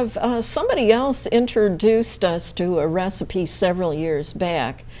 we have, somebody else introduced us to a recipe several years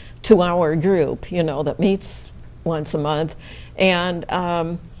back to our group, that meets once a month. And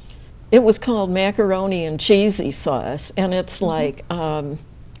it was called macaroni and cheesy sauce. And it's like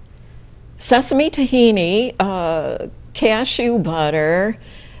sesame tahini, cashew butter,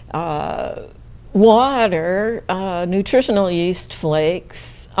 water, nutritional yeast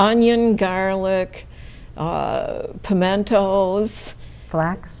flakes, onion, garlic, pimentos.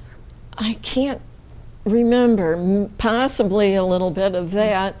 Flax. I can't remember, possibly a little bit of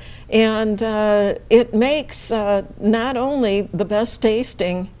that. And it makes not only the best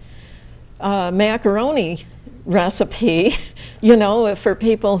tasting macaroni recipe, for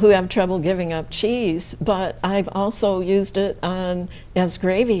people who have trouble giving up cheese, but I've also used it as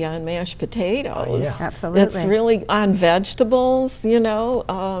gravy on mashed potatoes. Oh, yeah. Absolutely. It's really on vegetables,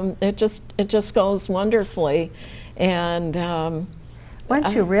 it just goes wonderfully. And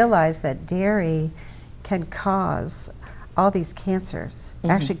Once you realize that dairy can cause all these cancers,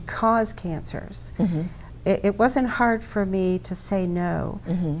 actually cause cancers, it wasn't hard for me to say no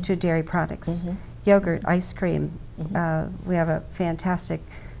to dairy products. Yogurt, ice cream. We have a fantastic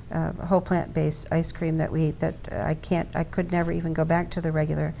whole plant-based ice cream that we eat that I could never even go back to the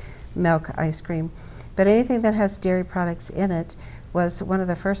regular milk ice cream. But anything that has dairy products in it was one of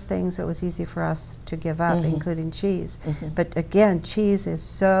the first things that was easy for us to give up, including cheese. But again, cheese is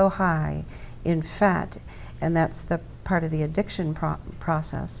so high in fat, and that's the part of the addiction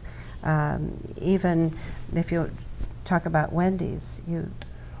process. Even if you talk about Wendy's,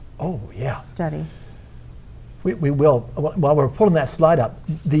 Oh, yeah. study. We will. While we're pulling that slide up,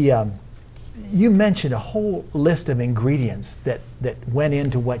 you mentioned a whole list of ingredients that went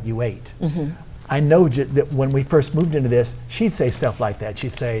into what you ate. I know that when we first moved into this, she'd say stuff like that.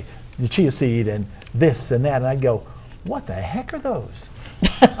 She'd say, the chia seed and this and that, and I'd go, what the heck are those?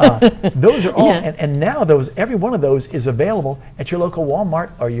 Those are all, Yeah. and now every one of those is available at your local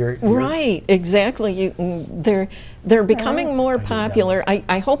Walmart or your Right, exactly. They're becoming more didn't know popular.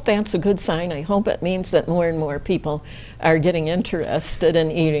 I hope that's a good sign. I hope it means that more and more people are getting interested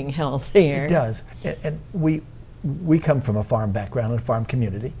in eating healthier. It does, and we come from a farm background and a farm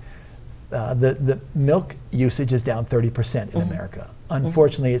community. The milk usage is down 30% in America.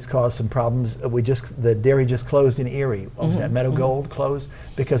 Unfortunately, it's caused some problems. The dairy just closed in Erie. What was that? Meadow Gold closed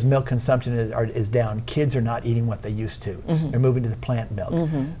because milk consumption is down. Kids are not eating what they used to. They're moving to the plant milk.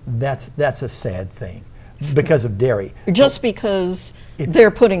 That's a sad thing because of dairy. Just because they're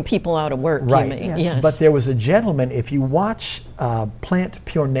putting people out of work, Right. you mean? Yes. Yes. But there was a gentleman, if you watch Plant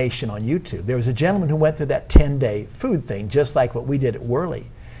Pure Nation on YouTube, there was a gentleman who went through that 10-day food thing, just like what we did at Worley.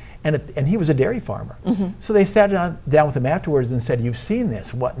 And he was a dairy farmer. So they sat down with him afterwards and said, you've seen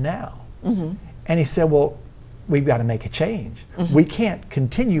this, what now? And he said, well, we've got to make a change. We can't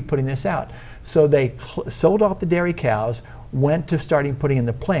continue putting this out. So they sold off the dairy cows, went to starting putting in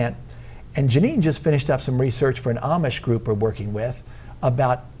the plant, and Janeen just finished up some research for an Amish group we're working with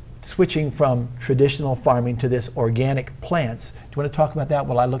about switching from traditional farming to this organic plants. Do you want to talk about that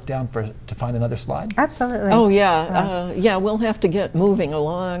while I look down to find another slide? Absolutely. Oh, yeah. Yeah, we'll have to get moving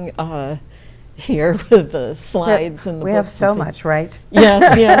along here with the slides and the We have books so and things. much, right?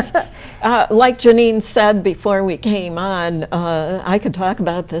 Yes, yes. Like Janeen said before we came on, I could talk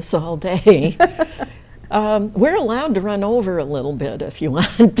about this all day. We're allowed to run over a little bit if you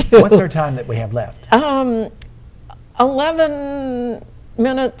want to. What's our time that we have left? 11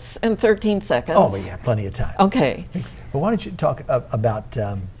 minutes and 13 seconds. Oh, we have plenty of time. Okay. But why don't you talk about,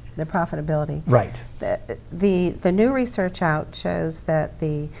 The profitability. right. The new research out shows that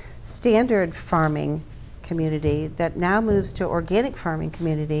the standard farming community that now moves to organic farming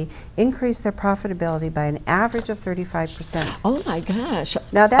community increased their profitability by an average of 35%. Oh my gosh.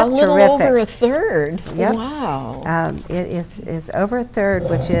 Now that's a little terrific. over a third. Yep. Wow. It is over a third,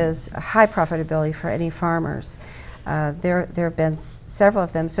 which is high profitability for any farmers. There have been several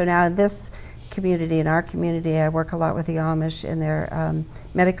of them. So now in this community, in our community, I work a lot with the Amish in their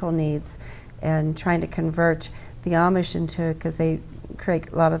medical needs and trying to convert the Amish into, because they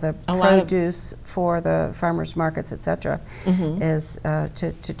create a lot of the produce for the farmers markets, etc., is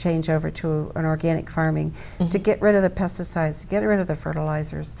to change over to an organic farming, to get rid of the pesticides, to get rid of the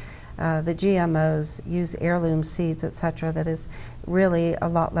fertilizers, the GMOs, use heirloom seeds, etc., that is really a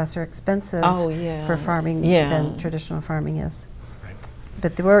lot lesser expensive for farming than traditional farming is. Right.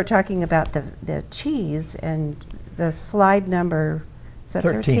 But we were talking about the cheese, and the slide number, is that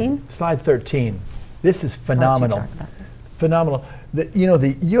 13? Slide 13. This is phenomenal. Why don't you talk about this? Phenomenal. You know,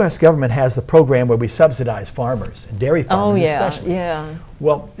 the U.S. government has the program where we subsidize farmers, and dairy farmers especially. Yeah.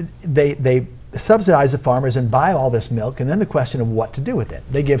 Well, they subsidize the farmers and buy all this milk, and then the question of what to do with it.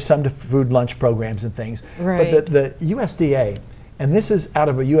 They give some to food lunch programs and things. Right. But the USDA, and this is out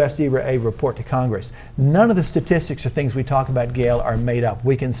of a USDA report to Congress, none of the statistics or things we talk about, Gail, are made up.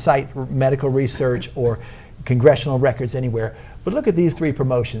 We can cite medical research or congressional records anywhere. But look at these three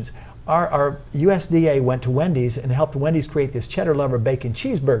promotions. Our USDA went to Wendy's and helped Wendy's create this Cheddar Lover Bacon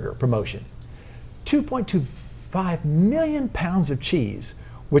Cheeseburger promotion. 2.25 million pounds of cheese,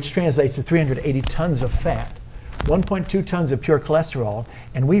 which translates to 380 tons of fat, 1.2 tons of pure cholesterol,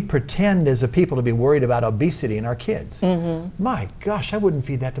 and we pretend as a people to be worried about obesity in our kids. My gosh, I wouldn't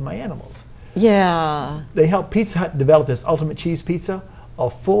feed that to my animals. Yeah. They helped Pizza Hut develop this ultimate cheese pizza, a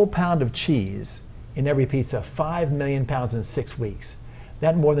full pound of cheese in every pizza, 5 million pounds in 6 weeks.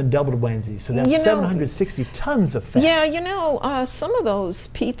 That more than doubled Wednesdays, so that's 760 tons of fat. Yeah, you know, some of those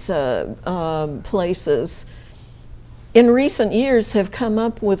pizza places in recent years have come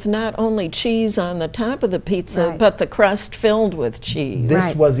up with not only cheese on the top of the pizza, but the crust filled with cheese.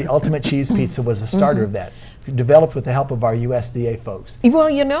 This was the ultimate cheese pizza, was the starter of that, developed with the help of our USDA folks. Well,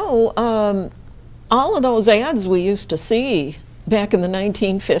 you know, all of those ads we used to see back in the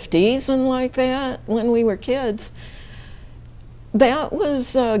 1950s and like that when we were kids, that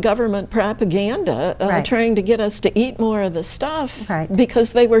was government propaganda trying to get us to eat more of the stuff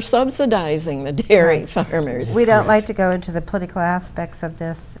because they were subsidizing the dairy farmers. We don't like to go into the political aspects of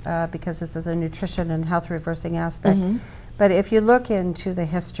this because this is a nutrition and health reversing aspect. But if you look into the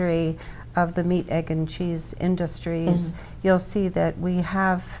history of the meat, egg, and cheese industries, you'll see that we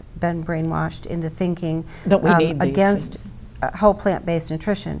have been brainwashed into thinking that we need against whole plant-based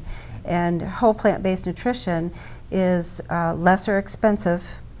nutrition. And whole plant-based nutrition is lesser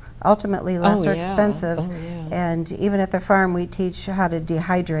expensive ultimately less yeah. expensive. Oh, yeah. And even at the farm, we teach how to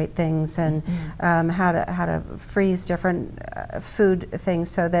dehydrate things and how to freeze different food things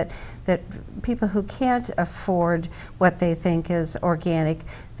so that people who can't afford what they think is organic,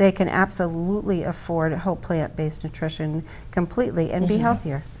 they can absolutely afford whole plant-based nutrition completely and be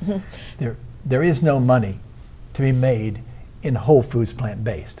healthier. There is no money to be made in Whole Foods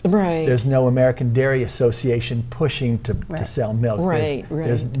plant-based. Right. There's no American Dairy Association pushing to sell milk. Right,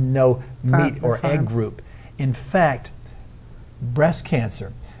 there's no meat or egg group. In fact, breast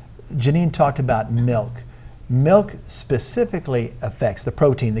cancer, Janeen talked about milk. Milk specifically affects the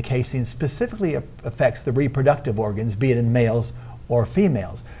protein, the casein specifically affects the reproductive organs, be it in males or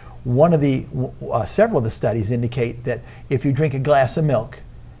females. Several of the studies indicate that if you drink a glass of milk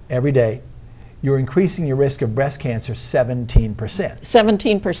every day, you're increasing your risk of breast cancer 17%.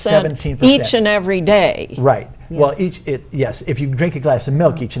 17%. Each and every day. Right. Yes. Well, yes, if you drink a glass of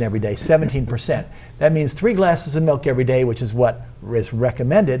milk each and every day, 17%. That means 3 glasses of milk every day, which is what is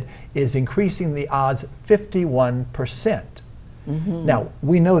recommended, is increasing the odds 51%. Now,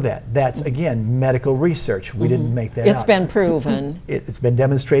 we know that. That's, again, medical research. We didn't make that up. It's been proven. It's been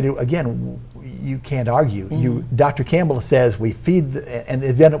demonstrated. Again, you can't argue. Dr. Campbell says we feed, and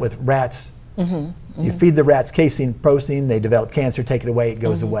they've done it with rats. You feed the rats casein protein, they develop cancer, take it away, it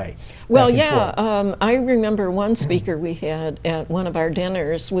goes away. Well, yeah, I remember one speaker we had at one of our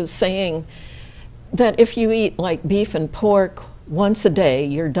dinners was saying that if you eat like beef and pork once a day,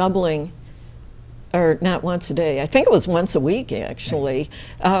 you're doubling, or not once a day, I think it was once a week actually,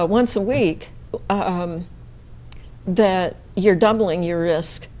 once a week, that you're doubling your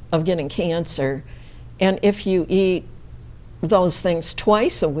risk of getting cancer. And if you eat those things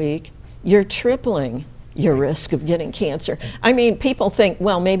twice a week, you're tripling your risk of getting cancer. I mean, people think,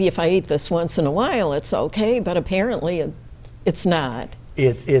 well, maybe if I eat this once in a while, it's okay, but apparently it's not.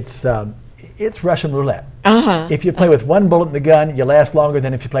 It's Russian roulette. If you play with 1 bullet in the gun, you last longer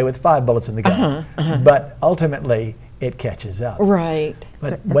than if you play with 5 bullets in the gun. But ultimately, it catches up. Right.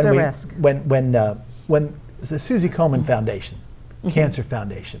 But it's a risk. When the Susie Komen Foundation, Cancer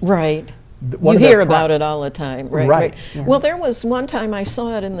Foundation. Right. You hear about it all the time, right? Yes. Well, there was one time I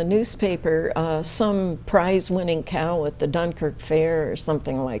saw it in the newspaper, some prize-winning cow at the Dunkirk Fair or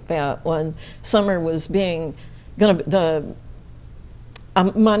something like that. One summer was the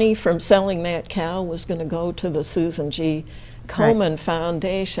money from selling that cow was going to go to the Susan G. Komen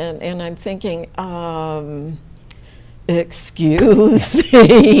Foundation, and I'm thinking, excuse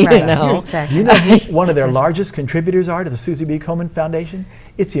me, Right. you know. Exactly. You know who one of their largest contributors are to the Susie B. Komen Foundation?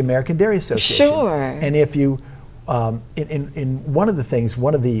 It's the American Dairy Association. Sure. And if you, in one of the things,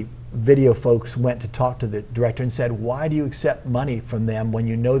 one of the video folks went to talk to the director and said, why do you accept money from them when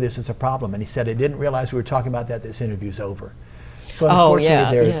you know this is a problem? And he said, I didn't realize we were talking about that, this interview's over. So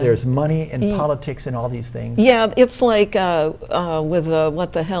unfortunately, there's money and politics and all these things. Yeah, it's like with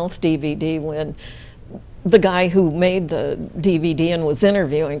What the Health DVD, when the guy who made the DVD and was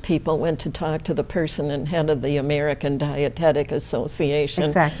interviewing people went to talk to the person and head of the American Dietetic Association.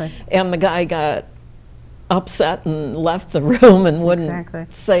 Exactly. And the guy got upset and left the room and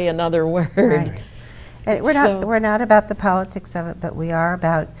wouldn't say another word. Right. And we're not about the politics of it, but we are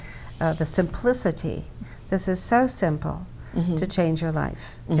about the simplicity. This is so simple to change your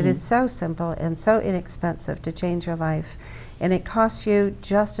life. It is so simple and so inexpensive to change your life. And it costs you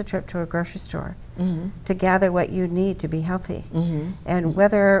just a trip to a grocery store to gather what you need to be healthy. And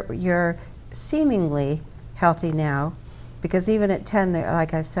whether you're seemingly healthy now, because even at 10,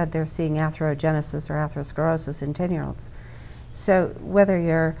 like I said, they're seeing atherogenesis or atherosclerosis in 10-year-olds. So whether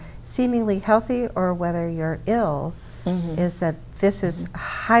you're seemingly healthy or whether you're ill, is that this is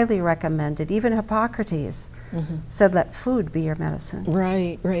highly recommended. Even Hippocrates said, let food be your medicine.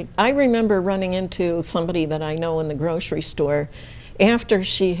 Right, right. I remember running into somebody that I know in the grocery store after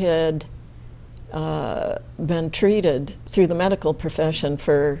she had been treated through the medical profession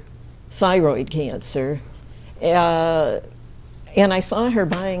for thyroid cancer. And I saw her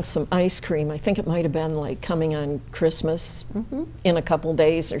buying some ice cream. I think it might have been like coming on Christmas in a couple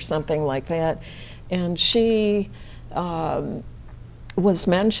days or something like that. And she was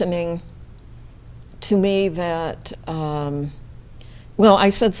mentioning to me that, well, I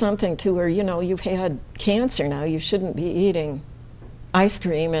said something to her, you know, you've had cancer now, you shouldn't be eating ice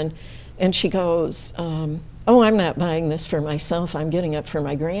cream. And she goes, oh, I'm not buying this for myself, I'm getting it for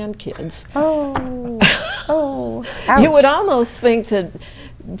my grandkids. Oh, ouch. You would almost think that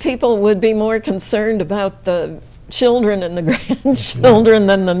people would be more concerned about the children and the grandchildren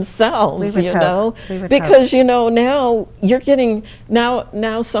than themselves, you know, because you know now you're getting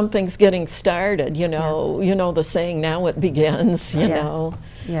now something's getting started, you know, you know the saying, now it begins, you know.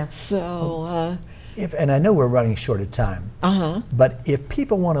 Yes. So, And I know we're running short of time, but if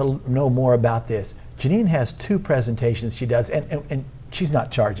people want to know more about this, Janeen has 2 presentations she does, and she's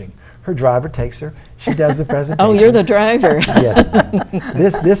not charging. Her driver takes her. She does the presentation. oh, you're the driver. Yes.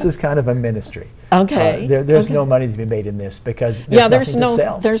 This is kind of a ministry. Okay. There's no money to be made in this because there's Yeah, nothing to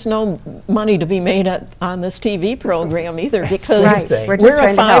sell. there's no money to be made on this TV program either because Right. we're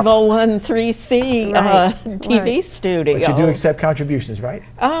a 501(c) TV studio. But you do accept contributions, right?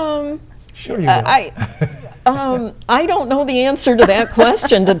 Sure you will. I don't know the answer to that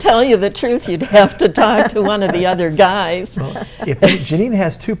question. To tell you the truth, you'd have to talk to one of the other guys. Well, Janeen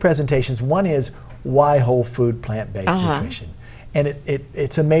has 2 presentations. One is why whole food plant-based nutrition, and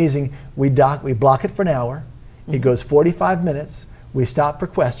it's amazing. We block it for an hour. It goes 45 minutes. We stop for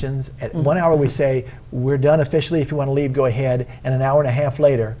questions. At 1 hour, we say we're done officially. If you want to leave, go ahead. And an hour and a half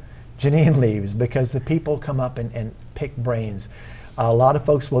later, Janeen leaves because the people come up and pick brains. A lot of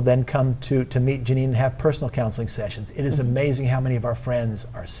folks will then come to meet Janeen and have personal counseling sessions. It is amazing how many of our friends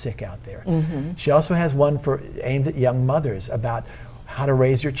are sick out there. She also has one aimed at young mothers about how to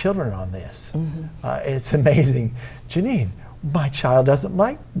raise your children on this. It's amazing. Janeen, my child doesn't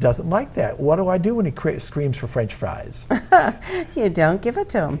like that. What do I do when he screams for French fries? You don't give it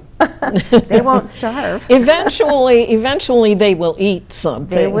to them. They won't starve. Eventually they will eat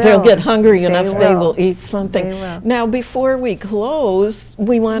something. They will. They'll get hungry enough they will will. eat something. They will. Now, before we close,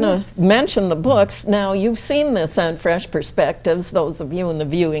 we want to mention the books. Now, you've seen this on Fresh Perspectives, those of you in the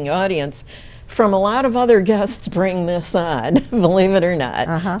viewing audience. From a lot of other guests bring this on, believe it or not.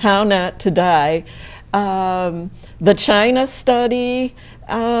 How Not to Die. The China study,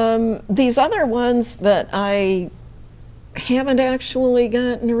 these other ones that I haven't actually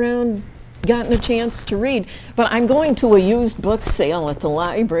gotten a chance to read, but I'm going to a used book sale at the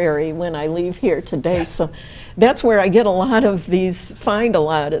library when I leave here today, so that's where I get find a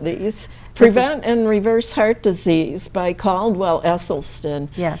lot of these. Prevent and Reverse Heart Disease by Caldwell Esselstyn.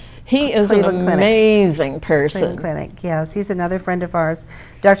 Yes. He is Cleveland an Clinic. Amazing person. Cleveland Clinic, yes. He's another friend of ours.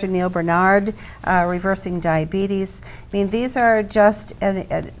 Dr. Neil Bernard, Reversing Diabetes. I mean, these are just,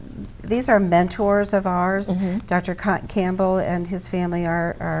 these are mentors of ours. Dr. Campbell and his family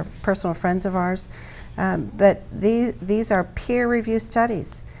are personal friends of ours. But these are peer-reviewed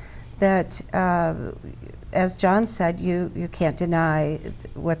studies that, as John said, you can't deny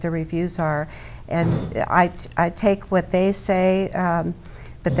what the reviews are. And I take what they say,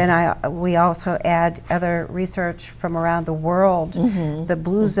 but then we also add other research from around the world, the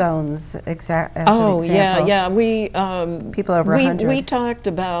blue zones as an example. Yeah. We people over 100. We talked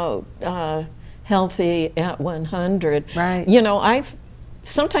about Healthy at 100. Right. You know,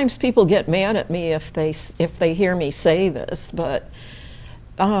 sometimes people get mad at me if they hear me say this, but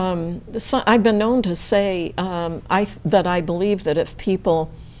I've been known to say that I believe that if people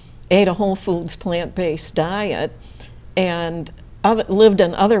ate a whole foods plant-based diet and lived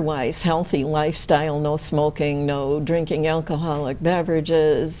an otherwise healthy lifestyle, no smoking, no drinking alcoholic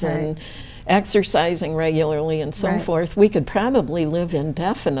beverages, and exercising regularly and so forth, we could probably live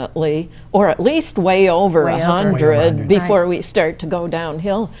indefinitely, or at least way over 100 before we start to go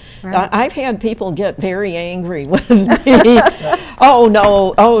downhill. I've had people get very angry with me. Oh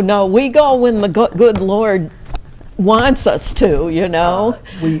no, we go when the good Lord wants us to, you know.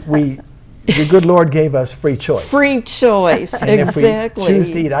 The good Lord gave us free choice. Free choice, and exactly. If we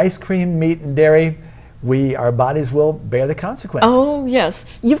choose to eat ice cream, meat, and dairy, our bodies will bear the consequences. Oh yes,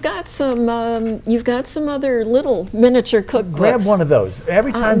 you've got some other little miniature cookbooks. Grab one of those.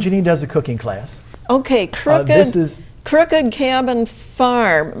 Every time Janeen does a cooking class. Okay, Crooked Cabin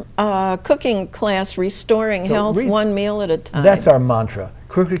Farm cooking class, restoring health one meal at a time. That's our mantra.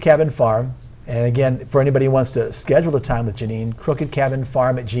 Crooked Cabin Farm. And again, for anybody who wants to schedule a time with Janeen,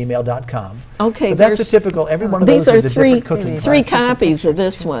 crookedcabinfarm@gmail.com. Okay, so that's a typical. Every one of those is a different cooking class. Three copies of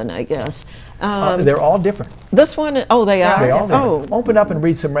this one, I guess. They're all different. This one, they are. They all different. Open up and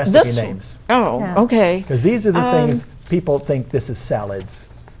read some recipe names. Okay. Because these are the things people think this is salads.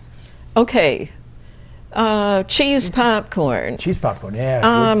 Okay. Cheese popcorn. Cheese popcorn,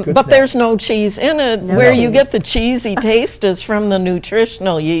 yeah. Good but snack. there's no cheese in it. No. Where you get the cheesy taste is from the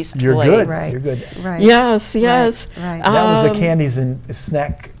nutritional yeast You're plate. good. Right. You're good. Right. Yes. Right. That was a candies and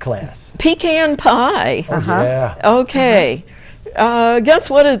snack class. Pecan pie. Oh, yeah. Okay. Guess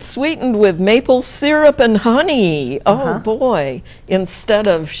what? It's sweetened with maple syrup and honey. Oh boy! Instead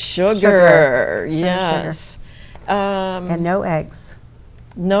of sugar. Yes. And no eggs.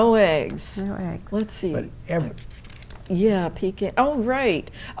 No eggs. No eggs. Let's see. But Yeah, pecan. Oh,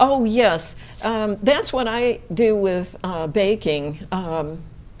 right. Oh, yes. That's what I do with baking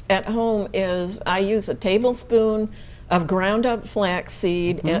at home is I use a tablespoon of ground up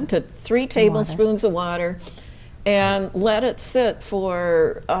flaxseed into 3 tablespoons of water, and let it sit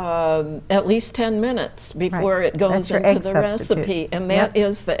for at least 10 minutes before it goes into the recipe. And that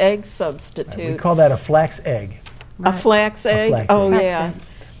is the egg substitute. We call that a flax egg. A flax egg? Yeah.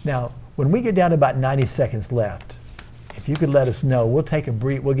 Now, when we get down to about 90 seconds left, if you could let us know, we'll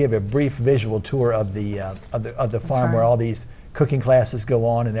give a brief visual tour of the farm where all these cooking classes go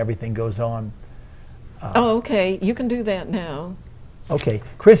on and everything goes on. Okay. You can do that now. Okay.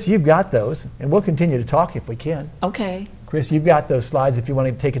 Chris, you've got those, and we'll continue to talk if we can. Okay. Chris, you've got those slides if you want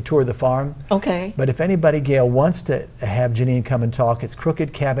to take a tour of the farm. Okay. But if anybody, Gail, wants to have Janeen come and talk, it's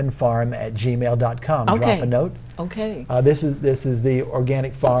crookedcabinfarm@gmail.com. Okay. Drop a note. Okay. This is the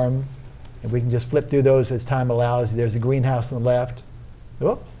organic farm, and we can just flip through those as time allows. There's a greenhouse on the left.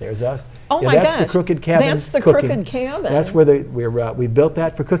 Oh, there's us. Oh my gosh. That's the Crooked Cabin. That's the cooking. Crooked Cabin. That's where we built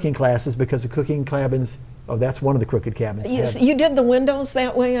that for cooking classes because the cooking cabins. Oh, that's one of the Crooked Cabins. You did the windows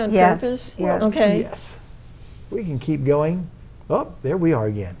that way on purpose? Yes. Okay. Yes. We can keep going. Oh, there we are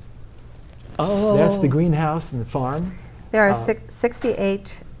again. Oh. That's the greenhouse and the farm. There are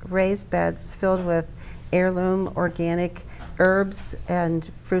 68 raised beds filled with heirloom organic herbs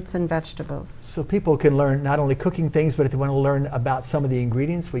and fruits and vegetables. So people can learn not only cooking things, but if they want to learn about some of the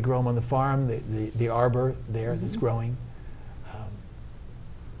ingredients, we grow them on the farm, the arbor there that's growing.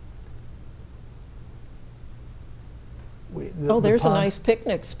 There's a nice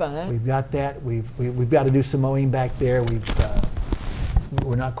picnic spot. We've got that. We've got to do some mowing back there.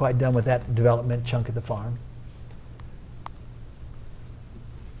 We're not quite done with that development chunk of the farm.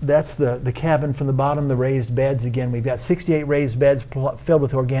 That's the cabin from the bottom, the raised beds. Again, we've got 68 raised beds filled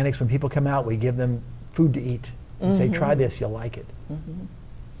with organics. When people come out, we give them food to eat and say, try this, you'll like it.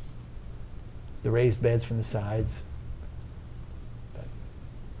 The raised beds from the sides.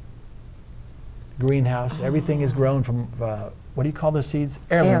 Greenhouse, everything is grown from, what do you call those seeds?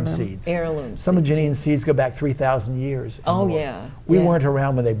 Heirloom seeds. Heirloom Some seeds. of Janeen's seeds go back 3,000 years. Oh, yeah. We weren't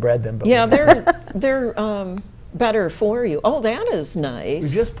around when they bred them. But yeah, they're better for you. Oh, that is nice. We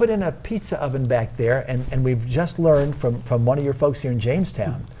just put in a pizza oven back there, and we've just learned from one of your folks here in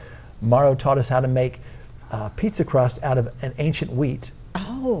Jamestown. Morrow taught us how to make pizza crust out of an ancient wheat.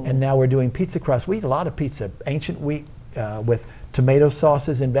 Oh. And now we're doing pizza crust. We eat a lot of pizza, ancient wheat with tomato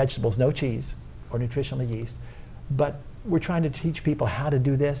sauces and vegetables, no cheese or nutritional yeast. But we're trying to teach people how to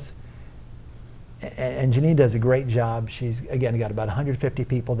do this. And Janeen does a great job. She's, again, got about 150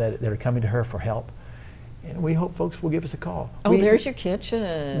 people that are coming to her for help. And we hope folks will give us a call. Oh, there's your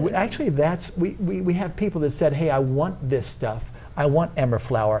kitchen. Actually, we have people that said, hey, I want this stuff. I want emmer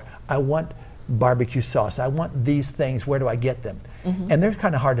flour. I want barbecue sauce. I want these things. Where do I get them? And they're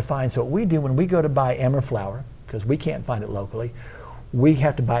kind of hard to find. So what we do when we go to buy emmer flour, because we can't find it locally, we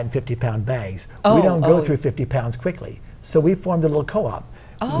have to buy it in 50-pound bags. We don't go through 50 pounds quickly. So we formed a little co-op.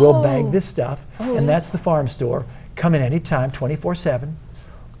 We'll bag this stuff, and that's the farm store. Come in anytime, 24/7.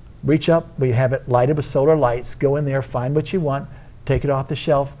 Reach up, we have it lighted with solar lights. Go in there, find what you want, take it off the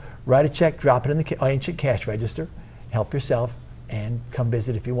shelf, write a check, drop it in the ancient cash register, help yourself, and come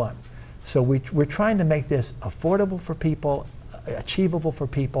visit if you want. So we're trying to make this affordable for people, achievable for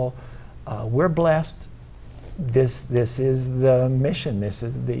people. We're blessed. This is the mission. This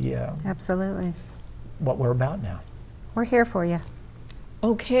is the Absolutely. what we're about now. We're here for you.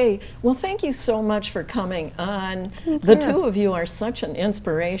 Okay. Well, thank you so much for coming on. Thank The you. two of you are such an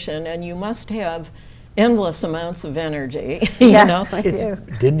inspiration, and you must have endless amounts of energy. You know? Yes, we do.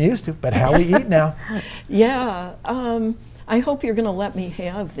 Didn't used to, but how we eat now. Yeah. I hope you're going to let me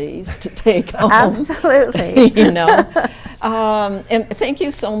have these to take home. Absolutely. You know. And thank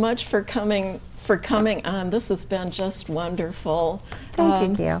you so much for coming on. This has been just wonderful.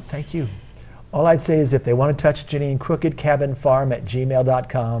 Thank you, Gail. Thank you. All I'd say is if they want to touch Janeen,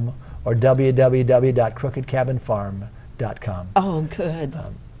 crookedcabinfarm@gmail.com or www.crookedcabinfarm.com. Oh, good.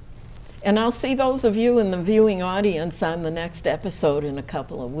 And I'll see those of you in the viewing audience on the next episode in a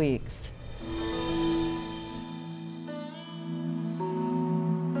couple of weeks.